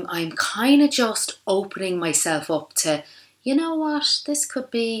I'm kind of just opening myself up to, you know what, this could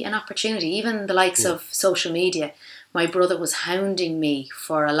be an opportunity. Even the likes of social media. My brother was hounding me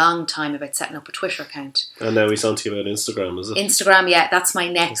for a long time about setting up a Twitter account. And now he's on to you about Instagram, is it? Instagram, yeah, that's my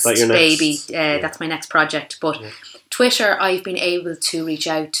next Is that your next? baby. That's my next project. But Twitter, I've been able to reach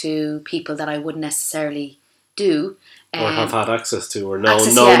out to people that I wouldn't necessarily do. Or have had access to, or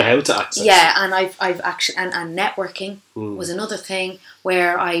known how to access. Yeah, and I've actually and networking was another thing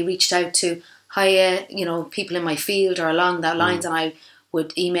where I reached out to people in my field or along that lines, and I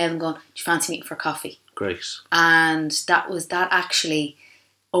would email them going, "Do you fancy meeting for coffee?" Great. And that actually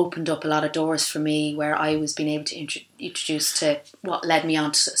opened up a lot of doors for me, where I was being able to introduce to what led me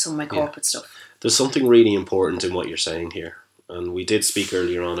on to some of my corporate stuff. There's something really important in what you're saying here, and we did speak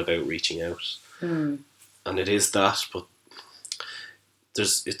earlier on about reaching out. And it is that, but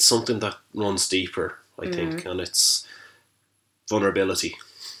it's something that runs deeper, I think, and it's vulnerability.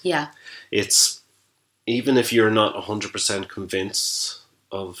 Yeah. It's, even if you're not 100% convinced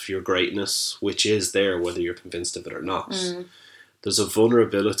of your greatness, which is there whether you're convinced of it or not, there's a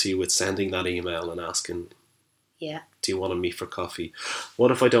vulnerability with sending that email and asking, do you want to meet for coffee? What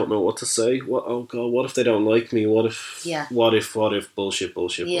if I don't know what to say? Oh God, what if they don't like me? What if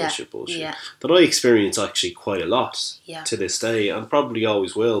bullshit. Yeah. That I experience actually quite a lot to this day, and probably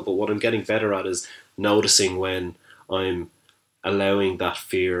always will, but what I'm getting better at is noticing when I'm allowing that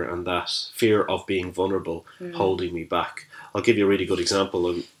fear and that fear of being vulnerable holding me back. I'll give you a really good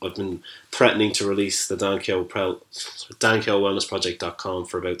example. I've been threatening to release the DanKyoWellnessProject.com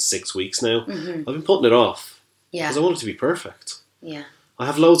for about 6 weeks now. I've been putting it off. Because I want it to be perfect. Yeah. I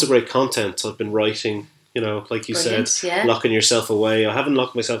have loads of great content I've been writing, like you said, locking yourself away. I haven't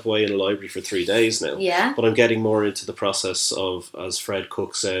locked myself away in a library for 3 days now. Yeah. But I'm getting more into the process of, as Fred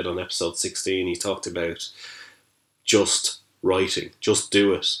Cook said on episode 16, he talked about just writing, just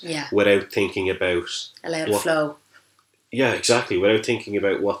do it. Yeah. Without thinking about... Allow it to flow. Yeah, exactly. Without thinking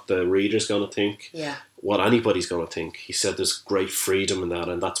about what the reader's going to think. Yeah. What anybody's going to think. He said there's great freedom in that,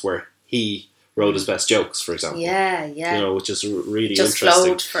 and that's where he wrote his best jokes, for example. Yeah. Which is really just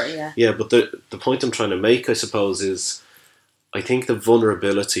interesting. Just flowed for, Yeah, but the point I'm trying to make, I suppose, is I think the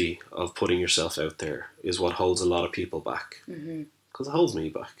vulnerability of putting yourself out there is what holds a lot of people back. Because it holds me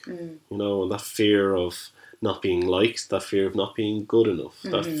back. And that fear of not being liked, that fear of not being good enough,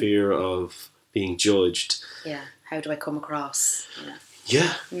 that fear of being judged. Yeah, how do I come across?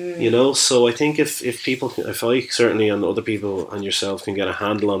 Yeah, so I think if I certainly, and other people and yourself can get a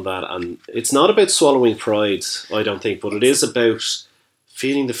handle on that, and it's not about swallowing pride, I don't think, but it is about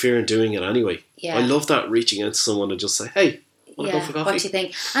feeling the fear and doing it anyway. Yeah. I love that, reaching out to someone and just say, hey, want to go for coffee? What do you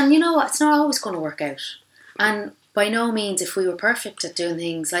think? And you know what, it's not always going to work out. And by no means, if we were perfect at doing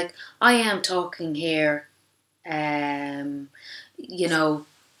things, like I am talking here, because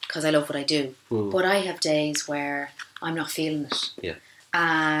I love what I do, but I have days where I'm not feeling it. Yeah.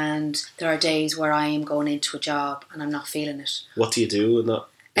 And there are days where I am going into a job and I'm not feeling it. What do you do in that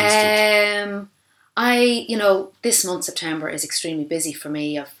instant? This month, September, is extremely busy for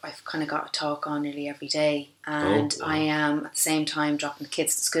me. I've kind of got a talk on nearly every day, and I am at the same time dropping the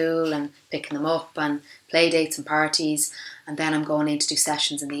kids to school and picking them up, and play dates and parties, and then I'm going in to do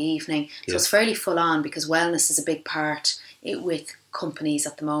sessions in the evening. So it's fairly full on, because wellness is a big part with companies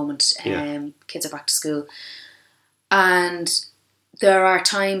at the moment. Kids are back to school, and there are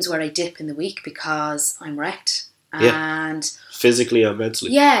times where I dip in the week because I'm wrecked. And physically and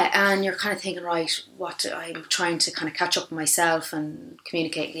mentally. Yeah, and you're kind of thinking, right, what I'm trying to kind of catch up with myself and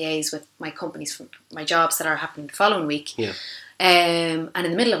communicate, liaise with my companies for my jobs that are happening the following week. Yeah. And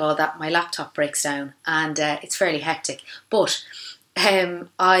in the middle of all that, my laptop breaks down, and it's fairly hectic. But when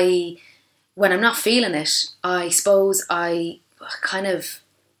I'm not feeling it, I suppose I kind of,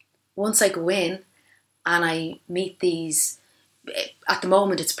 once I go in and I meet these, at the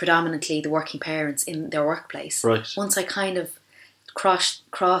moment it's predominantly the working parents in their workplace. Right. Once I kind of cross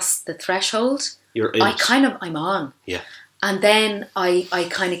the threshold, I'm on. Yeah. And then I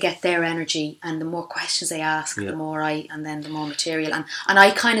kind of get their energy, and the more questions they ask, the more and then the more material, and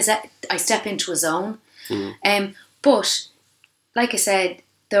I kind of I step into a zone. But like I said,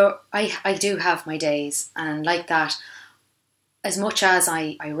 I do have my days, and like that, as much as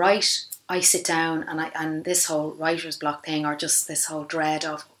I write, I sit down and this whole writer's block thing, or just this whole dread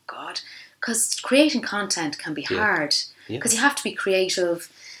of, oh God, because creating content can be hard, because you have to be creative,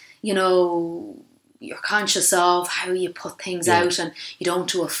 you're conscious of how you put things out, and you don't want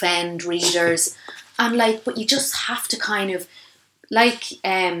to offend readers, and but you just have to kind of like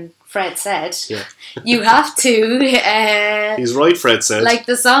Fred said, Yeah. you have to. He's right, Fred said. Like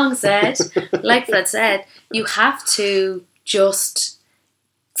the song said, like Fred said, you have to just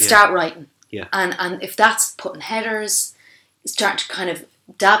start writing. Yeah. And if that's putting headers, start to kind of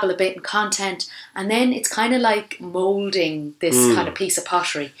dabble a bit in content, and then it's kind of like moulding this kind of piece of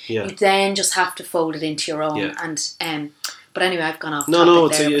pottery. Yeah. You then just have to fold it into your own. Yeah. And but anyway, I've gone off. No,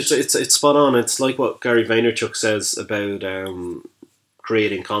 topic it's spot on. It's like what Gary Vaynerchuk says about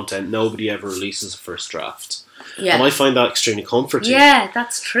creating content. Nobody ever releases a first draft. Yeah. And I find that extremely comforting. Yeah,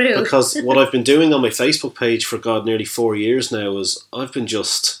 that's true. Because what I've been doing on my Facebook page for nearly 4 years now is I've been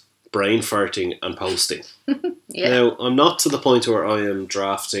just brain farting and posting. Yeah. Now, I'm not to the point where I am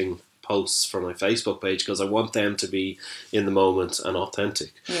drafting posts for my Facebook page because I want them to be in the moment and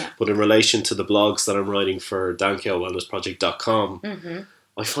authentic. Yeah. But in relation to the blogs that I'm writing for DankeowWellnessProject.com,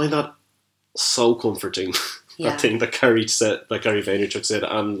 I find that so comforting. Yeah. That thing that Gary Vaynerchuk said,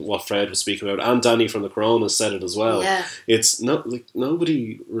 and what Fred was speaking about, and Danny from the Corona said it as well. Yeah. It's not like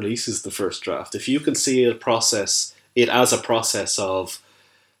nobody releases the first draft. If you can see it as a process of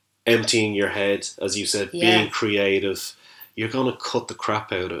emptying your head, as you said, being creative, you're going to cut the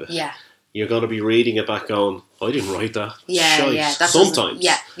crap out of it. Yeah. You're going to be reading it back going, I didn't write that. Yeah, Shite. yeah. Sometimes.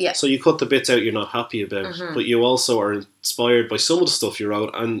 Yeah. So you cut the bits out you're not happy about, but you also are inspired by some of the stuff you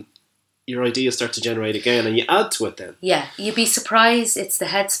wrote, and your ideas start to generate again, and you add to it then. Yeah, you'd be surprised it's the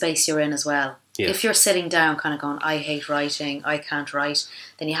headspace you're in as well. Yeah. If you're sitting down kind of going, I hate writing, I can't write,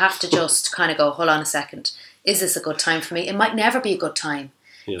 then you have to just kind of go, hold on a second, is this a good time for me? It might never be a good time.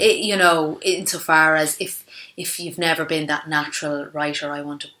 Yeah. Insofar as if you've never been that natural writer, I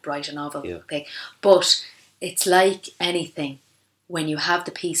want to write a novel. Yeah. Okay. But it's like anything, when you have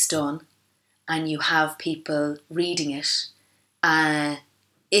the piece done and you have people reading it,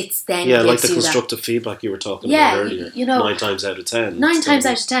 it's then like gives the you constructive feedback you were talking about earlier. 9 times out of 10. 9 times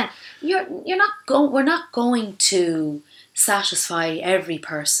out of 10, we're not going to satisfy every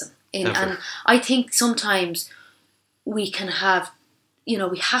person. And I think sometimes we can have,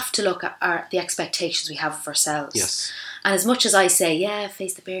 we have to look at the expectations we have of ourselves. Yes. And as much as I say,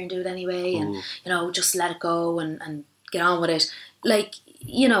 face the beer and do it anyway, and just let it go and get on with it,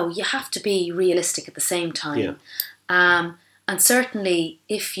 you have to be realistic at the same time. Yeah. And certainly,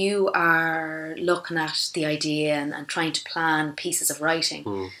 if you are looking at the idea and trying to plan pieces of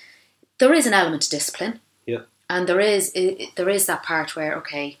writing, there is an element of discipline. Yeah. And there is that part where,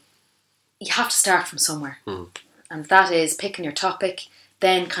 okay, you have to start from somewhere. And that is picking your topic,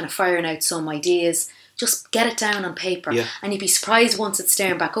 then kind of firing out some ideas. Just get it down on paper, and you'd be surprised once it's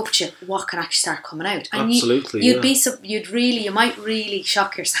staring back up at you what can actually start coming out. And absolutely, you might really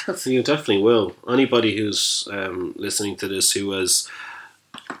shock yourself. You definitely will. Anybody who's listening to this who is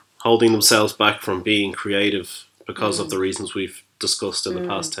holding themselves back from being creative because of the reasons we've discussed in the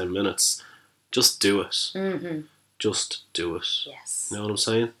past 10 minutes, just do it. Mm-hmm. Just do it. Yes. You know what I'm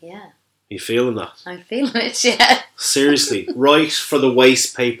saying? Yeah. Are you feeling that? I'm feeling it, yeah. Seriously, write for the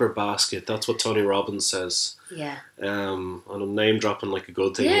waste paper basket. That's what Tony Robbins says. Yeah. And I'm name dropping like a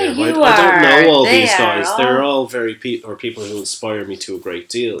good thing here. I don't know all these guys. They're all very people who inspire me to a great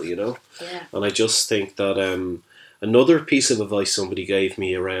deal, Yeah. And I just think that another piece of advice somebody gave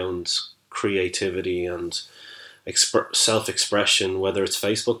me around creativity and self-expression, whether it's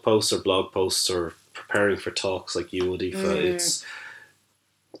Facebook posts or blog posts or preparing for talks like you would, Aoife, it's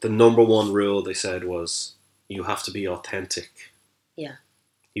the number one rule they said was you have to be authentic. Yeah.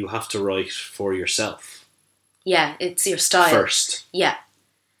 You have to write for yourself. Yeah, it's your style. First. Yeah.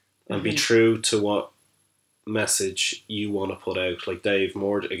 And be true to what message you want to put out. Like Dave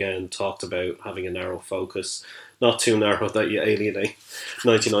Moore, again, talked about having a narrow focus. Not too narrow that you alienate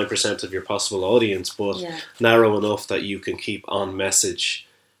 99% of your possible audience, but narrow enough that you can keep on message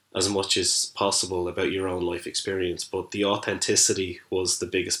as much as possible about your own life experience. But the authenticity was the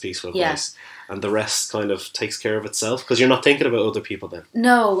biggest piece of advice. And the rest kind of takes care of itself because you're not thinking about other people then.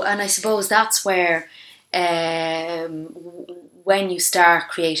 No, and I suppose that's where when you start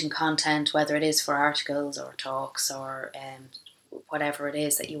creating content, whether it is for articles or talks or whatever it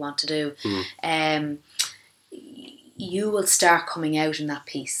is that you want to do, you will start coming out in that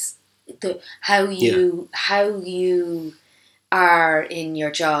piece. How you are in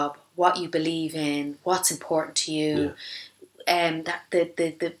your job, what you believe in, what's important to you, that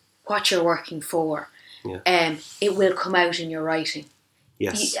the what you're working for, it will come out in your writing.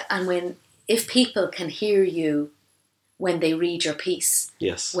 Yes. And if people can hear you when they read your piece,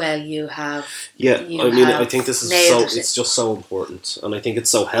 well, you have. Yeah, I think this is it's just so important, and I think it's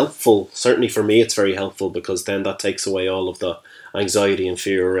so helpful. Certainly for me, it's very helpful because then that takes away all of the anxiety and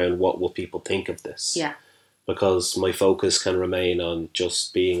fear around what will people think of this. Yeah. because my focus can remain on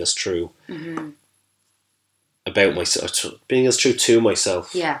just being as true about myself, being as true to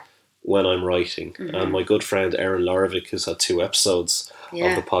myself when I'm writing. And my good friend Erin Larvik, who's had 2 episodes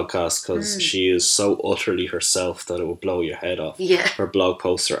of the podcast, because she is so utterly herself that it will blow your head off. Her blog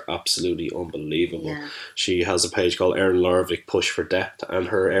posts are absolutely unbelievable. She has a page called Erin Larvik Push for Depth, and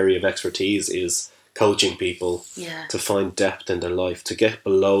her area of expertise is coaching people to find depth in their life, to get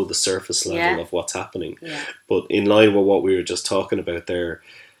below the surface level of what's happening. But in line with what we were just talking about there,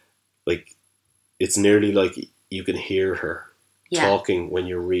 like, it's nearly like you can hear her talking when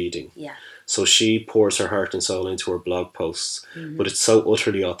you're reading. So she pours her heart and soul into her blog posts, but it's so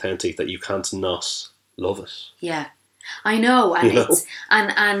utterly authentic that you can't not love it. I know, and it's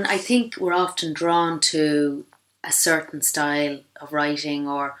and I think we're often drawn to a certain style of writing,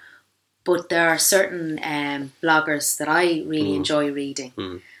 but there are certain bloggers that I really enjoy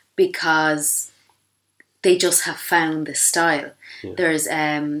reading because they just have found this style. There's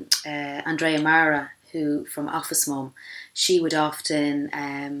Andrea Mara, who from Office Mum. She would often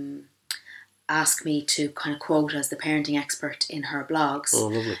ask me to kind of quote as the parenting expert in her blogs. Oh,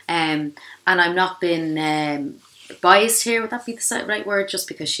 lovely. And I'm not being biased here, would that be the right word? Just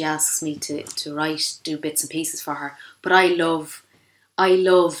because she asks me to do bits and pieces for her. But I love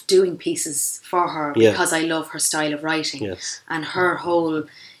doing pieces for her because I love her style of writing. And her whole,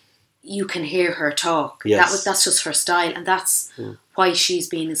 you can hear her talk. That's just her style, and that's why she's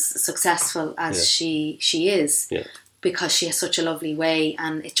been as successful as she is. Because she has such a lovely way,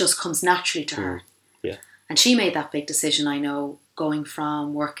 and it just comes naturally to her. And she made that big decision, I know, going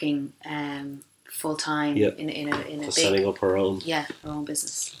from working full time in a big, setting up her own her own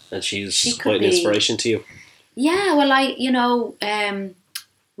business. And she's quite an inspiration to you. Yeah, well,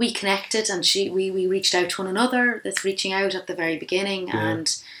 we connected, and we reached out to one another. That's reaching out at the very beginning, and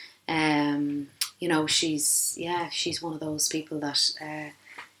she's one of those people that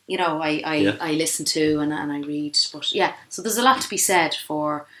I listen to and I read. But so there's a lot to be said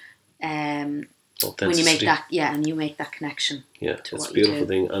for when you make that and you make that connection. It's a beautiful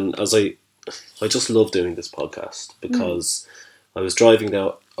thing. And as I just love doing this podcast because I was driving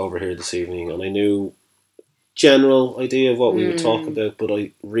down over here this evening, and I knew general idea of what we would talk about, but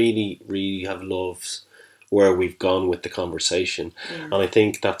I really, really have loved where we've gone with the conversation. And I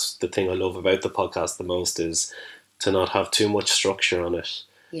think that's the thing I love about the podcast the most, is to not have too much structure on it,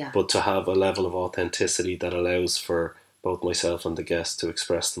 but to have a level of authenticity that allows for both myself and the guest to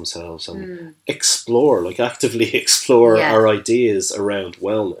express themselves and actively explore our ideas around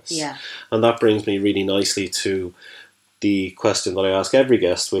wellness. And that brings me really nicely to the question that I ask every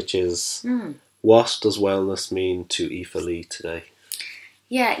guest, which is, what does wellness mean to Aoife Lee today?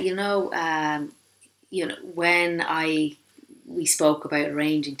 When we spoke about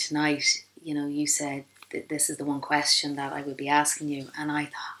arranging tonight, you said that this is the one question that I would be asking you, and I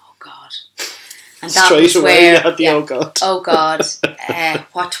thought, oh God. And that straight was away where, you had the oh God. Oh God,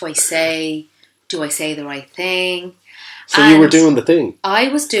 what do I say? Do I say the right thing? So you were doing the thing. I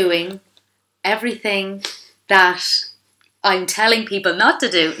was doing everything that I'm telling people not to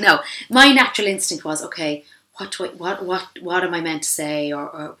do. No, my natural instinct was, okay, what am I meant to say,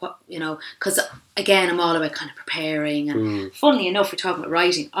 or what, because again, I'm all about kind of preparing. And funnily enough, we're talking about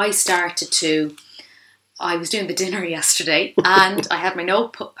writing. I was doing the dinner yesterday, and I had my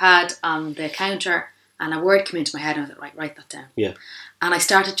notepad on the counter, and a word came into my head, and I thought, right, write that down. And I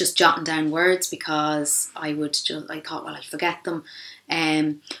started just jotting down words because I thought, well, I'd forget them.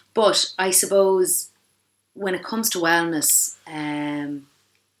 But I suppose when it comes to wellness,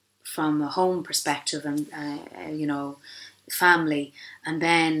 from a home perspective and, family, and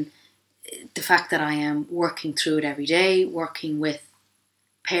then the fact that I am working through it every day, working with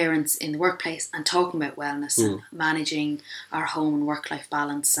parents in the workplace and talking about wellness and managing our home and work-life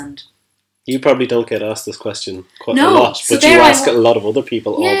balance. And you probably don't get asked this question a lot, but you ask it a lot of other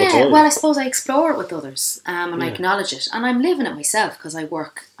people all the time. Well, I suppose I explore it with others, and I acknowledge it, and I'm living it myself because I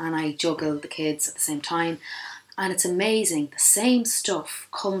work and I juggle the kids at the same time, and it's amazing. The same stuff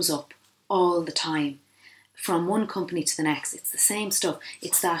comes up all the time from one company to the next. It's the same stuff.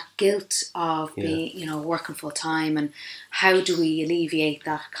 It's that guilt of being, working full time, and how do we alleviate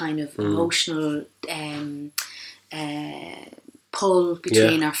that kind of emotional pull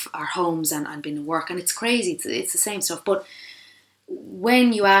between our homes and being at work. And it's crazy. It's the same stuff. But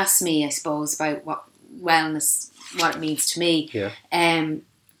when you ask me, I suppose, about what wellness, what it means to me,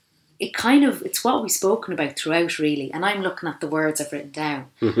 it's what we've spoken about throughout, really. And I'm looking at the words I've written down.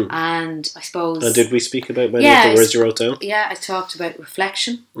 And I suppose... And did we speak about many of the words you wrote down? Yeah, I talked about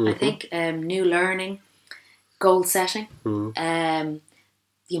reflection, I think, new learning, goal setting,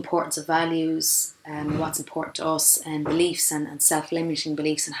 the importance of values and what's important to us, and beliefs and self-limiting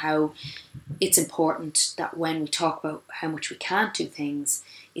beliefs, and how it's important that when we talk about how much we can't do things,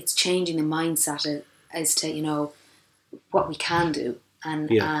 it's changing the mindset as to, you know, what we can do, and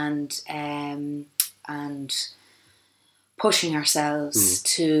pushing ourselves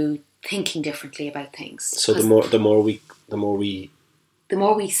to thinking differently about things. So the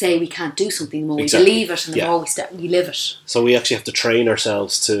more we say we can't do something, the more exactly. we believe it, and the more we live it. So we actually have to train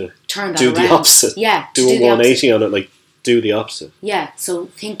ourselves to turn that do around. the opposite. Yeah, do a 180 on it, like do the opposite. Yeah, so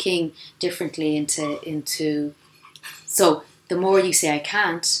thinking differently into. So the more you say I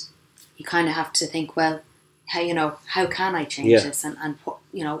can't, you kind of have to think, well, how can I change this, and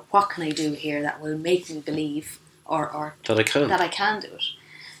what can I do here that will make me believe or that I can do it.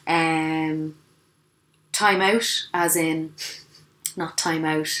 Time out, as in not time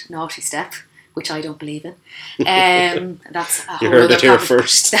out, naughty step, which I don't believe in. That's a whole you heard other it here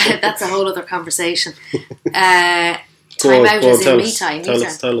first. That's a whole other conversation. Time out as in me time.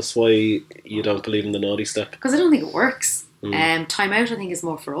 Tell us why you don't believe in the naughty step. Because I don't think it works. Time out, I think, is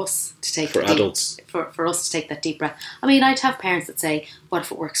more for us to take for adults. For us to take that deep breath. I mean, I'd have parents that say, "What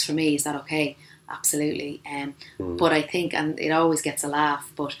if it works for me? Is that okay?" Absolutely. But I think, and it always gets a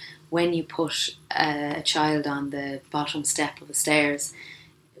laugh, but when you put a child on the bottom step of the stairs,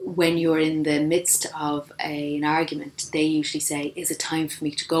 when you're in the midst of an argument, they usually say, "Is it time for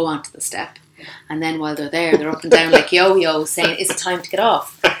me to go onto the step?" And then while they're up and down like yo-yo, saying, "Is it time to get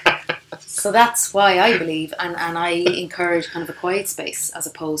off?" So that's why I believe, and I encourage kind of a quiet space as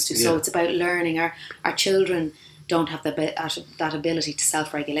opposed to. So it's about learning. Our children don't have that ability to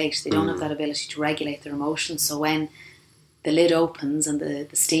self-regulate. They don't have that ability to regulate their emotions. So when the lid opens and the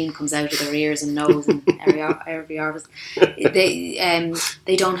steam comes out of their ears and nose and every orifice,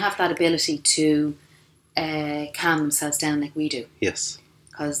 they don't have that ability to calm themselves down like we do. Yes.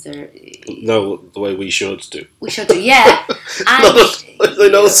 Because they're... No, the way we should do. We should do, yeah. And I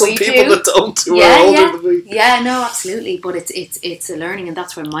know some people that don't who are older than me. Yeah, no, absolutely. But it's a learning, and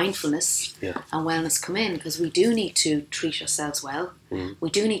that's where mindfulness and wellness come in, because we do need to treat ourselves well. We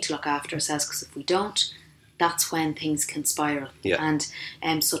do need to look after ourselves, because if we don't, that's when things can spiral. Yeah.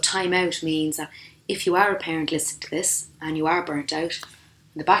 And so time out means that if you are a parent listening to this and you are burnt out,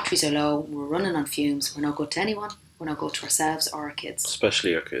 and the batteries are low, we're running on fumes, we're not good to anyone. We're not good to ourselves or our kids.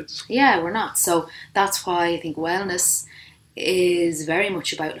 Especially our kids. Yeah, we're not. So that's why I think wellness is very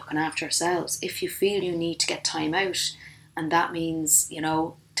much about looking after ourselves. If you feel you need to get time out, and that means,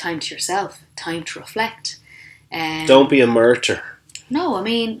 time to yourself, time to reflect. Don't be a martyr. No, I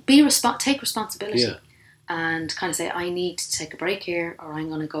mean, take responsibility. Yeah. And kind of say, I need to take a break here, or I'm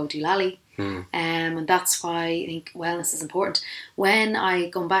going to go do lally. And that's why I think wellness is important. When I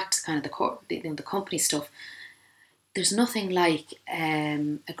go back to kind of the company stuff, there's nothing like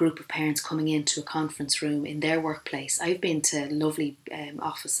a group of parents coming into a conference room in their workplace. I've been to lovely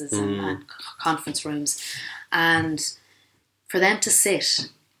offices and conference rooms, and for them to sit,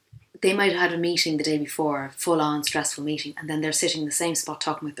 they might have had a meeting the day before, a full-on stressful meeting, and then they're sitting in the same spot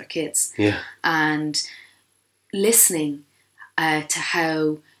talking with their kids. Yeah. And listening to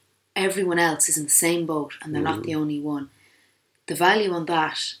how everyone else is in the same boat and they're not the only one. The value on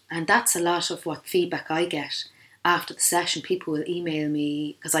that, and that's a lot of what feedback I get. After the session, people will email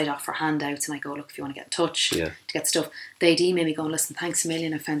me, because I'd offer handouts and I go, look, if you want to get in touch to get stuff, they'd email me going, listen, thanks a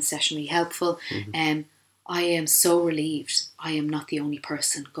million, I found the session really helpful. I am so relieved I am not the only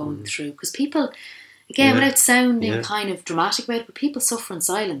person going through, because people, again, without sounding kind of dramatic about it, but people suffer in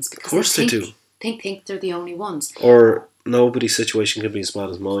silence because of course they do. Think they're the only ones. Or nobody's situation can be as bad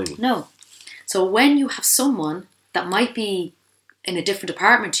as mine. No. So when you have someone that might be in a different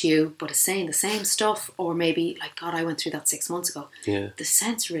department to you, but is saying the same stuff, or maybe like, God, I went through that 6 months ago. Yeah. The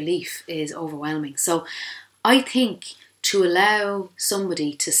sense of relief is overwhelming. So I think to allow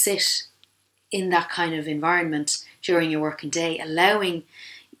somebody to sit in that kind of environment during your working day, allowing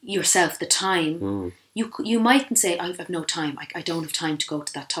yourself the time, you mightn't say, I have no time, I don't have time to go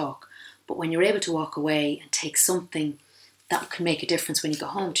to that talk. But when you're able to walk away and take something that can make a difference when you go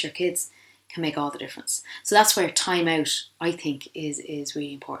home to your kids, can make all the difference. So that's where time out, I think, is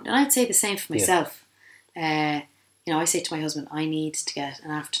really important. And I'd say the same for myself. I say to my husband, I need to get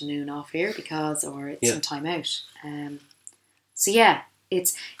an afternoon off here or it's some time out.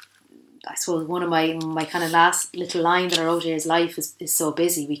 It's, I suppose, one of my kind of last little line that I wrote here is, life is so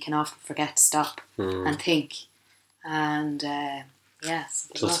busy we can often forget to stop and think. And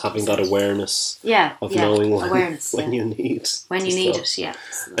just having that awareness of knowing when you need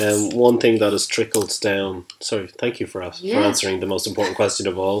it. One thing that has trickled down, thank you for answering the most important question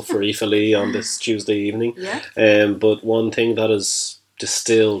of all for Aoife Lee on this Tuesday evening. But one thing that has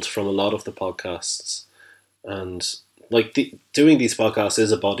distilled from a lot of the podcasts. And like doing these podcasts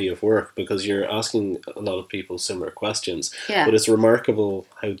is a body of work because you're asking a lot of people similar questions. Yeah. But it's remarkable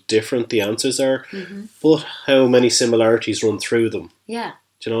how different the answers are, Mm-hmm. but how many similarities run through them. Yeah.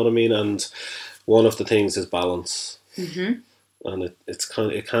 Do you know what I mean? And one of the things is balance. Mm-hmm. And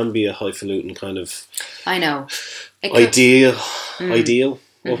it can be a highfalutin kind of I know. ideal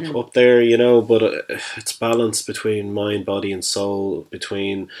Mm-hmm. up there, you know, but it's balance between mind, body and soul,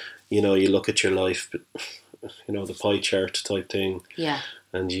 between, you know, you look at your life, you know, the pie chart type thing. Yeah.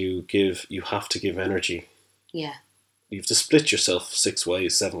 And you have to give energy. Yeah. You have to split yourself 6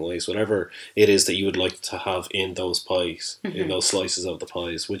 ways, 7 ways, whatever it is that you would like to have in those pies, in those slices of the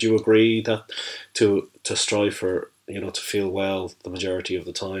pies. Would you agree that to strive for, you know, to feel well the majority of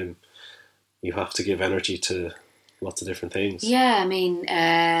the time, you have to give energy to lots of different things? Yeah, I mean,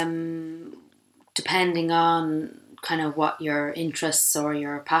 depending on kind of what your interests or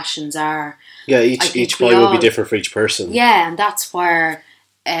your passions are. Yeah, each pie will be different for each person. Yeah, and that's where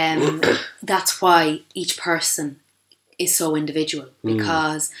that's why each person is so individual,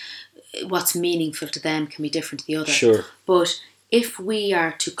 because what's meaningful to them can be different to the other. Sure. But if we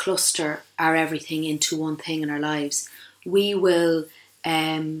are to cluster our everything into one thing in our lives, we will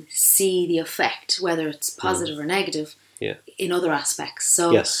see the effect, whether it's positive or negative, in other aspects. So,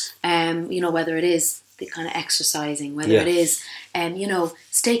 yes. You know, whether it is the kind of exercising, whether it is, you know,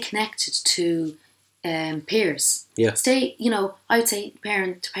 stay connected to peers. Yeah. Stay, you know, I would say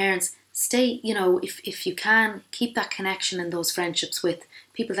parents, stay, you know, if you can, keep that connection and those friendships with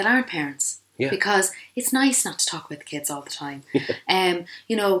people that aren't parents. Yeah. Because it's nice not to talk about the kids all the time.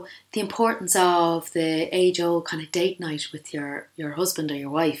 You know, the importance of the age-old kind of date night with your husband or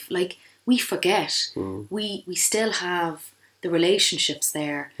your wife. Like, we forget. We still have the relationships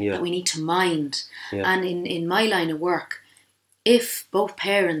there that we need to mind. Yeah. And in my line of work, if both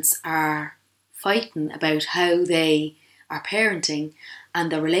parents are fighting about how they are parenting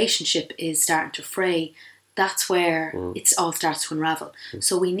and the relationship is starting to fray, that's where it all starts to unravel.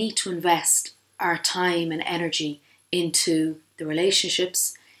 So we need to invest our time and energy into the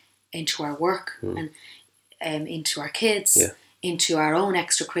relationships, into our work, and into our kids, into our own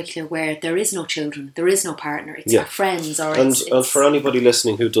extracurricular where there is no children, there is no partner, it's our friends. And for anybody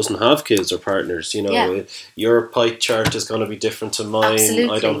listening who doesn't have kids or partners, you know, your pie chart is going to be different to mine.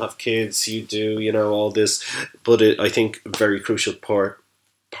 Absolutely. I don't have kids, you do, you know, all this. But I think a very crucial part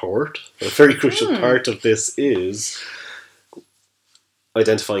of this is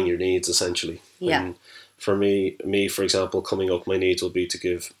identifying your needs, essentially. Yeah. And for me, for example, coming up, my needs will be to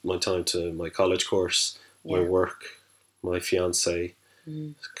give my time to my college course, my work, my fiance,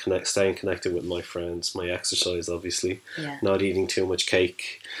 staying connected with my friends, my exercise, obviously, not eating too much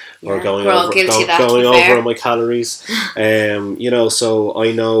cake or going over on my calories. You know, so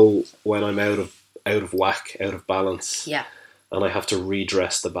I know when I'm out of whack, out of balance. Yeah. And I have to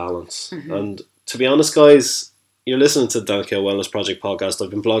redress the balance. And to be honest, guys, you're listening to the Dan Keogh Wellness Project podcast.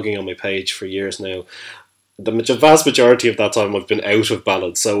 I've been blogging on my page for years now. The vast majority of that time I've been out of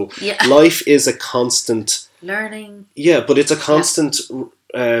balance. So life is a constant learning. Yeah, but it's a constant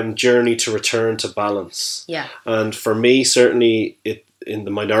journey to return to balance. Yeah. And for me, certainly, in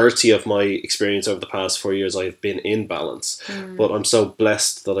the minority of my experience over the past 4 years, I've been in balance. But I'm so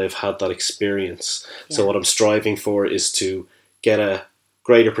blessed that I've had that experience. Yeah. So what I'm striving for is to get a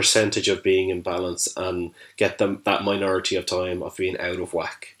greater percentage of being in balance and get that minority of time of being out of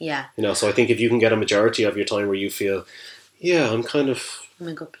whack. Yeah. You know, so I think if you can get a majority of your time where you feel, I'm in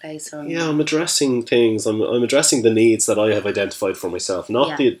a good place. I'm addressing things. I'm addressing the needs that I have identified for myself,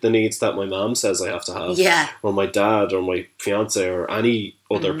 not the needs that my mom says I have to have, or my dad, or my fiance, or any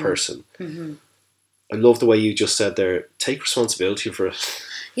other person. I love the way you just said there. Take responsibility for it.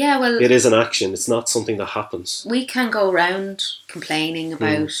 Yeah, well, it is an action. It's not something that happens. We can go around complaining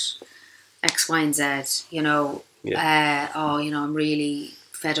about X, Y, and Z. You know, you know, I'm really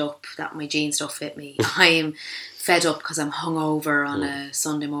fed up that my jeans don't fit me. I am fed up because I'm hungover on a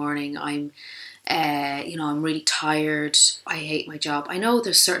Sunday morning. I'm, you know, I'm really tired. I hate my job. I know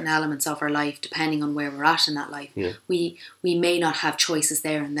there's certain elements of our life, depending on where we're at in that life, we may not have choices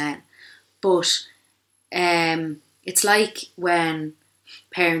there and then. But it's like when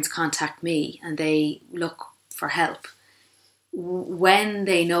parents contact me and they look for help. When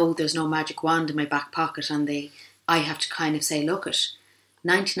they know there's no magic wand in my back pocket, and I have to kind of say, look,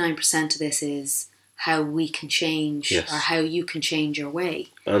 99% of this is how we can change, or how you can change your way,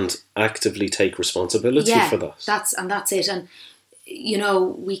 and actively take responsibility for that. That's it. And you know,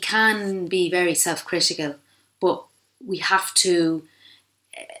 we can be very self-critical, but we have to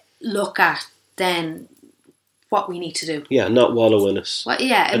look at then what we need to do. Yeah, not wallow in it. Well,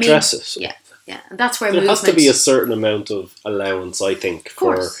 yeah, Address it. Yeah, and that's where there movement... has to be a certain amount of allowance, I think,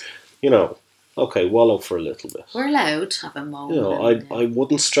 for, okay, wallow for a little bit. We're allowed to have a moment. I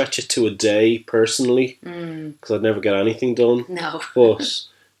wouldn't stretch it to a day personally, because I'd never get anything done. No. But,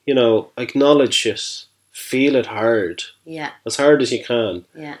 acknowledge it, feel it hard. Yeah. As hard as you can.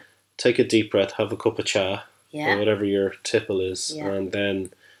 Yeah. Take a deep breath, have a cup of cha, or whatever your tipple is, and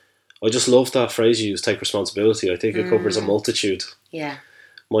then I just love that phrase you use, take responsibility. I think it covers a multitude. Yeah.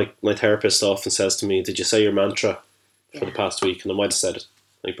 My therapist often says to me, did you say your mantra for the past week? And I might have said it.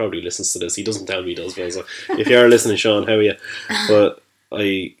 He probably listens to this. He doesn't tell me he does. But so if you are listening, Sean, how are you? But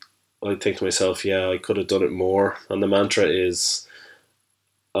I think to myself, I could have done it more. And the mantra is,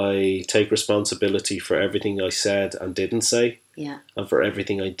 I take responsibility for everything I said and didn't say. Yeah. And for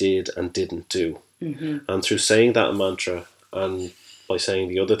everything I did and didn't do. Mm-hmm. And through saying that mantra, and by saying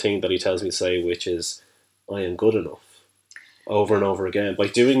the other thing that he tells me to say, which is, I am good enough, over and over again, by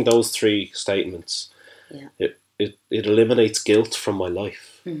doing those 3 statements, it eliminates guilt from my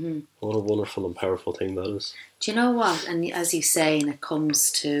life. Mm-hmm. What a wonderful and powerful thing that is. Do you know what? And as you say, and it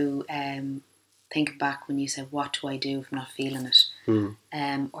comes to thinking back when you said, what do I do if I'm not feeling it?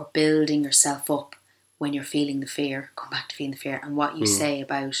 Or building yourself up when you're feeling the fear, come back to feeling the fear, and what you say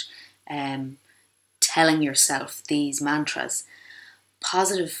about telling yourself these mantras.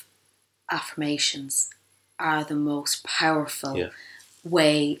 Positive affirmations are the most powerful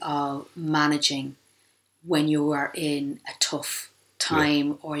way of managing when you are in a tough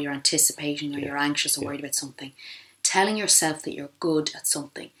time or you're anticipating or you're anxious or worried about something. Telling yourself that you're good at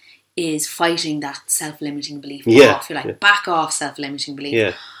something is fighting that self-limiting belief off. You're like, back off self-limiting belief.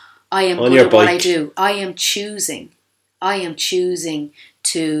 Yeah. I am good at what I do. I am choosing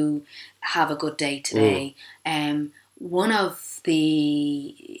to have a good day today. One of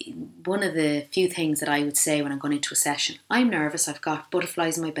the few things that I would say when I'm going into a session, I'm nervous, I've got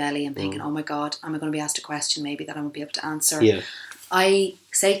butterflies in my belly, I'm thinking, oh my God, am I going to be asked a question maybe that I won't be able to answer? Yeah. I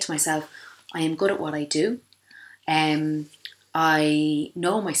say to myself, I am good at what I do. I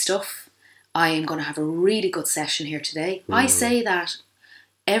know my stuff. I am going to have a really good session here today. I say that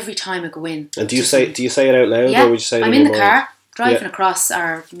every time I go in. And do you say it out loud, or would you say it I'm in the car driving across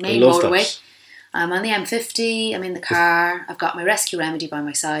our main motorway. That. I'm on the M50. I'm in the car. I've got my rescue remedy by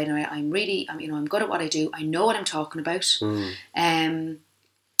my side. And I'm good at what I do. I know what I'm talking about. I'm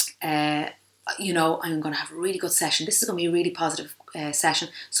going to have a really good session. This is going to be a really positive session.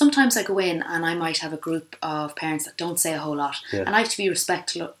 Sometimes I go in and I might have a group of parents that don't say a whole lot, and I have to be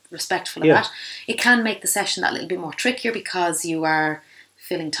respectful of that. It can make the session that little bit more trickier because you are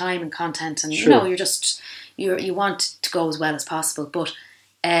filling time and content, and you want to go as well as possible. But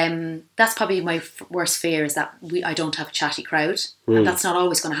that's probably my worst fear, is that I don't have a chatty crowd, and that's not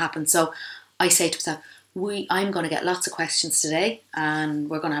always going to happen. So I say to myself, I'm going to get lots of questions today, and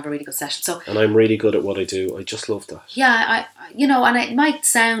we're going to have a really good session. And I'm really good at what I do. I just love that. Yeah, and it might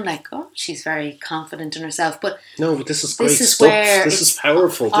sound like, oh, she's very confident in herself, but no, but this is great stuff. This is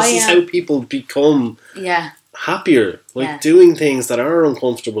powerful. This is how people become happier, doing things that are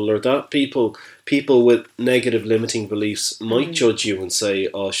uncomfortable, or that people with negative limiting beliefs might judge you and say,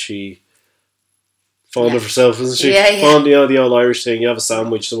 oh, she fond of herself, isn't she? Fond, the old Irish thing, you have a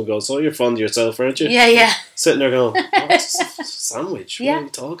sandwich, someone goes, oh, you're fond of yourself, aren't you? Yeah. Sitting there going, what's a sandwich? What are you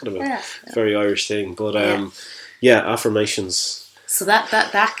talking about? Yeah. Very Irish thing. But affirmations. So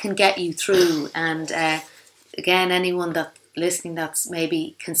that can get you through. And again, anyone that's listening that's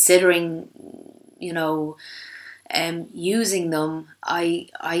maybe considering, using them, I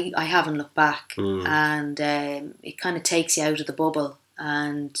haven't looked back. And it kind of takes you out of the bubble.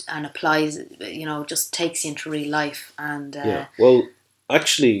 And applies, just takes you into real life. And well,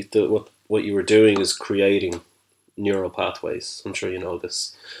 actually, what you were doing is creating neural pathways. I'm sure you know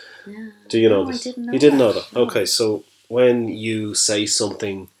this. Yeah. Do you know this? I didn't know. You didn't know that. No. Okay, so when you say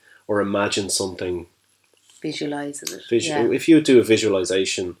something or imagine something, visualize it. If you do a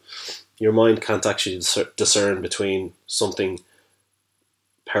visualization, your mind can't actually discern between something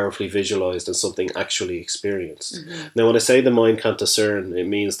powerfully visualized and something actually experienced. Now, when I say the mind can't discern, it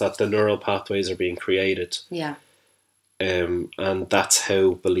means that the neural pathways are being created. Yeah. And that's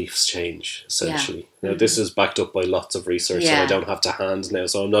how beliefs change, essentially. Now, this is backed up by lots of research that I don't have to hand now,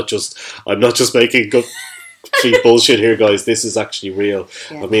 so I'm not just making complete bullshit here, guys. This is actually real.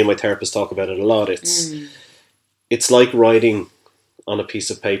 Me and my therapist talk about it a lot. It's like writing on a piece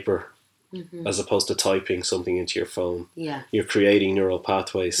of paper. As opposed to typing something into your phone. Yeah. You're creating neural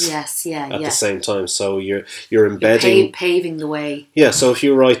pathways. Yes, at the same time. So you're embedding... You're paving the way. Yeah, so if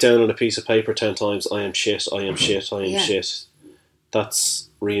you write down on a piece of paper 10 times, I am shit, I am shit, I am shit, that's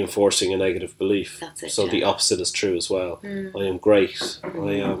reinforcing a negative belief. That's it, so yeah. the opposite is true as well. I am great.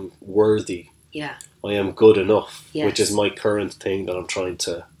 I am worthy. Yeah. I am good enough, Yes. which is my current thing that I'm trying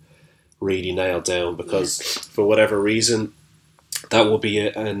to really nail down, because for whatever reason, that will be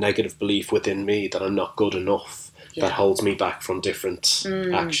a negative belief within me that I'm not good enough. That holds me back from different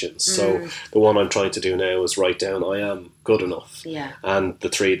actions. So the one I'm trying to do now is write down I am good enough. Yeah. And the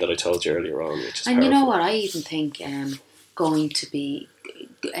 3 that I told you earlier on, which is And powerful. you know what? I even think going to be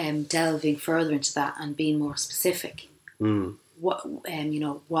delving further into that and being more specific. What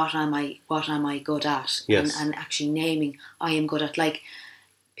what am I good at? Yes. And actually naming I am good at. Like,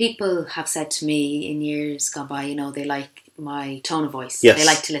 people have said to me in years gone by, they like my tone of voice. Yes. They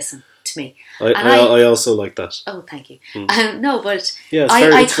like to listen to me. I also like that. Oh, thank you. No, but yeah, it's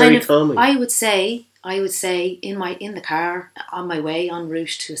I very calming. I would say in the car on my way en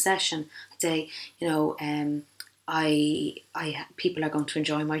route to a session, I'd say, people are going to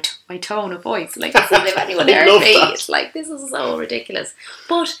enjoy my tone of voice. Like, as if anyone I heard love me. that. It's like, this is so ridiculous.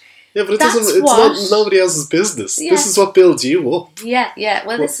 But yeah, but that's it's not nobody else's business. Yeah. This is what builds you up. yeah.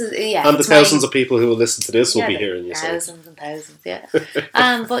 Well, this is and the thousands of people who will listen to this will be hearing you. Thousands and thousands, yeah.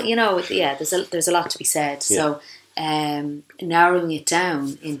 But there's a lot to be said. So narrowing it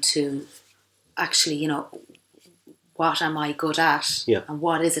down into actually, what am I good at, and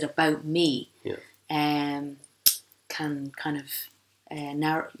what is it about me, can kind of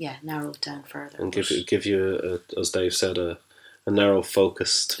narrow it down further and give you as Dave said, a narrow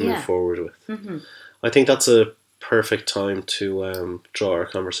focus to move forward with. I think that's a perfect time to draw our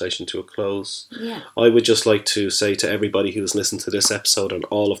conversation to a close. I would just like to say to everybody who's listened to this episode and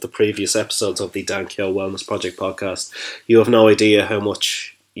all of the previous episodes of the Dan Keogh Wellness Project podcast, you have no idea how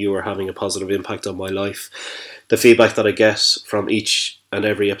much you are having a positive impact on my life. The feedback that I get from each and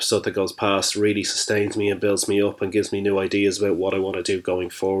every episode that goes past really sustains me and builds me up and gives me new ideas about what I want to do going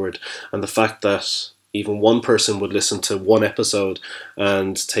forward. And the fact that even one person would listen to one episode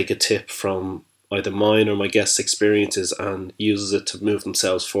and take a tip from either mine or my guest's experiences and uses it to move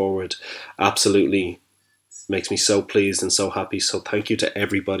themselves forward absolutely makes me so pleased and so happy. So thank you to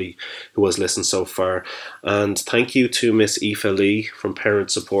everybody who has listened so far. And thank you to Miss Aoife Lee from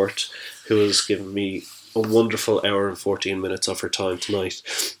Parent Support, who has given me a wonderful hour and 14 minutes of her time tonight.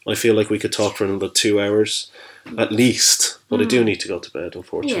 I feel like we could talk for another 2 hours at least, but I do need to go to bed,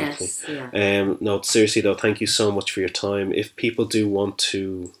 unfortunately. Yes, no, seriously though, thank you so much for your time. If people do want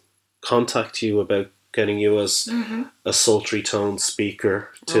to contact you about getting you as a sultry toned speaker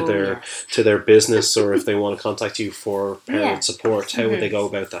to their business, or if they want to contact you for parent support, how would they go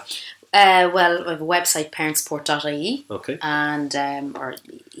about that? Well, I have a website, parentsupport.ie. Okay. And or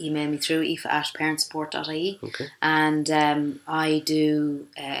email me through aoife@parentsupport.ie. Okay. And I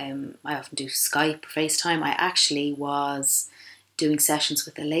often do Skype or FaceTime. I actually was doing sessions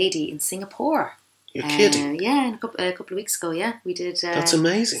with a lady in Singapore. You're kidding? Yeah, a couple of weeks ago. Yeah, we did. That's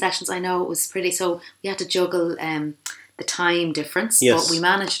amazing. Sessions. I know it was pretty. So we had to juggle the time difference, yes. but we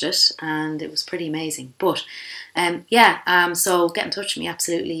managed it, and it was pretty amazing. But so get in touch with me,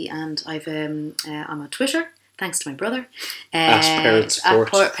 absolutely. And I'm on Twitter, thanks to my brother. At Parent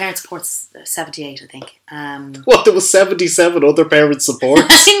Support. At Parent Support's 78, I think. What? There was 77 other Parent Support.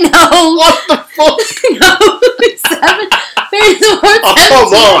 No. What the fuck? No, 7 Parent Support. Oh,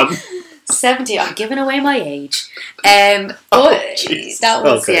 come on. 70. I'm giving away my age. But that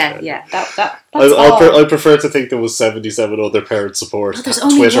was I prefer to think there was 77 other Parent Support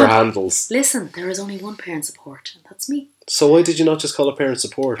Twitter handles. Listen, there is only one Parent Support, and that's me. So why did you not just call it Parent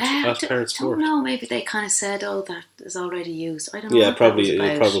Support? Parent Support. I don't know. Maybe they kind of said, "Oh, that is already used." I don't know. Yeah, it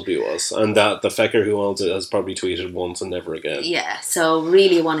probably was, and that the fecker who owns it has probably tweeted once and never again. Yeah, so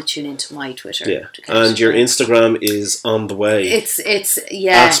really want to tune into my Twitter. Yeah, and your Instagram is on the way. It's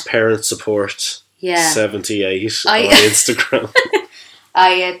at Parent Support. 78 on Instagram.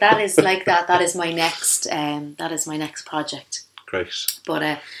 That is like that. That is my next. That is my next project. Great.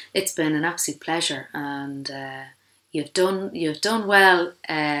 But it's been an absolute pleasure, and you've done well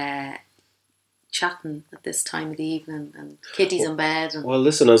chatting at this time of the evening, and Kitty's in bed. And well,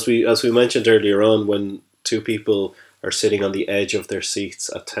 listen, as we mentioned earlier on, when two people are sitting on the edge of their seats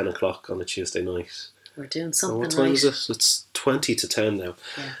at 10 o'clock on a Tuesday night, we're doing something right. What time is it? It's 20 to 10 now.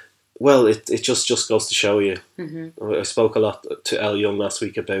 Yeah. Well, it just goes to show you. Mm-hmm. I spoke a lot to Elle Young last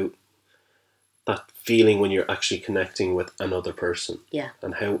week about that feeling when you're actually connecting with another person. Yeah.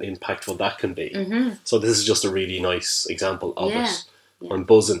 And how impactful that can be. Mm-hmm. So this is just a really nice example of it. Yeah. I'm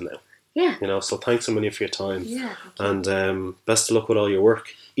buzzing now. Yeah. So thanks a million for your time. Yeah. And best of luck with all your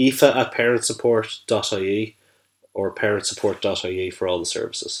work. Aoife at parentsupport.ie or parentsupport.ie for all the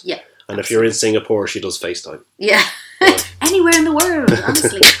services. Yeah. And if you're in Singapore, she does FaceTime. Yeah. anywhere in the world,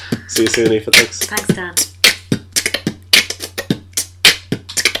 honestly. See you soon, Aoife. Thanks. Thanks, Dan.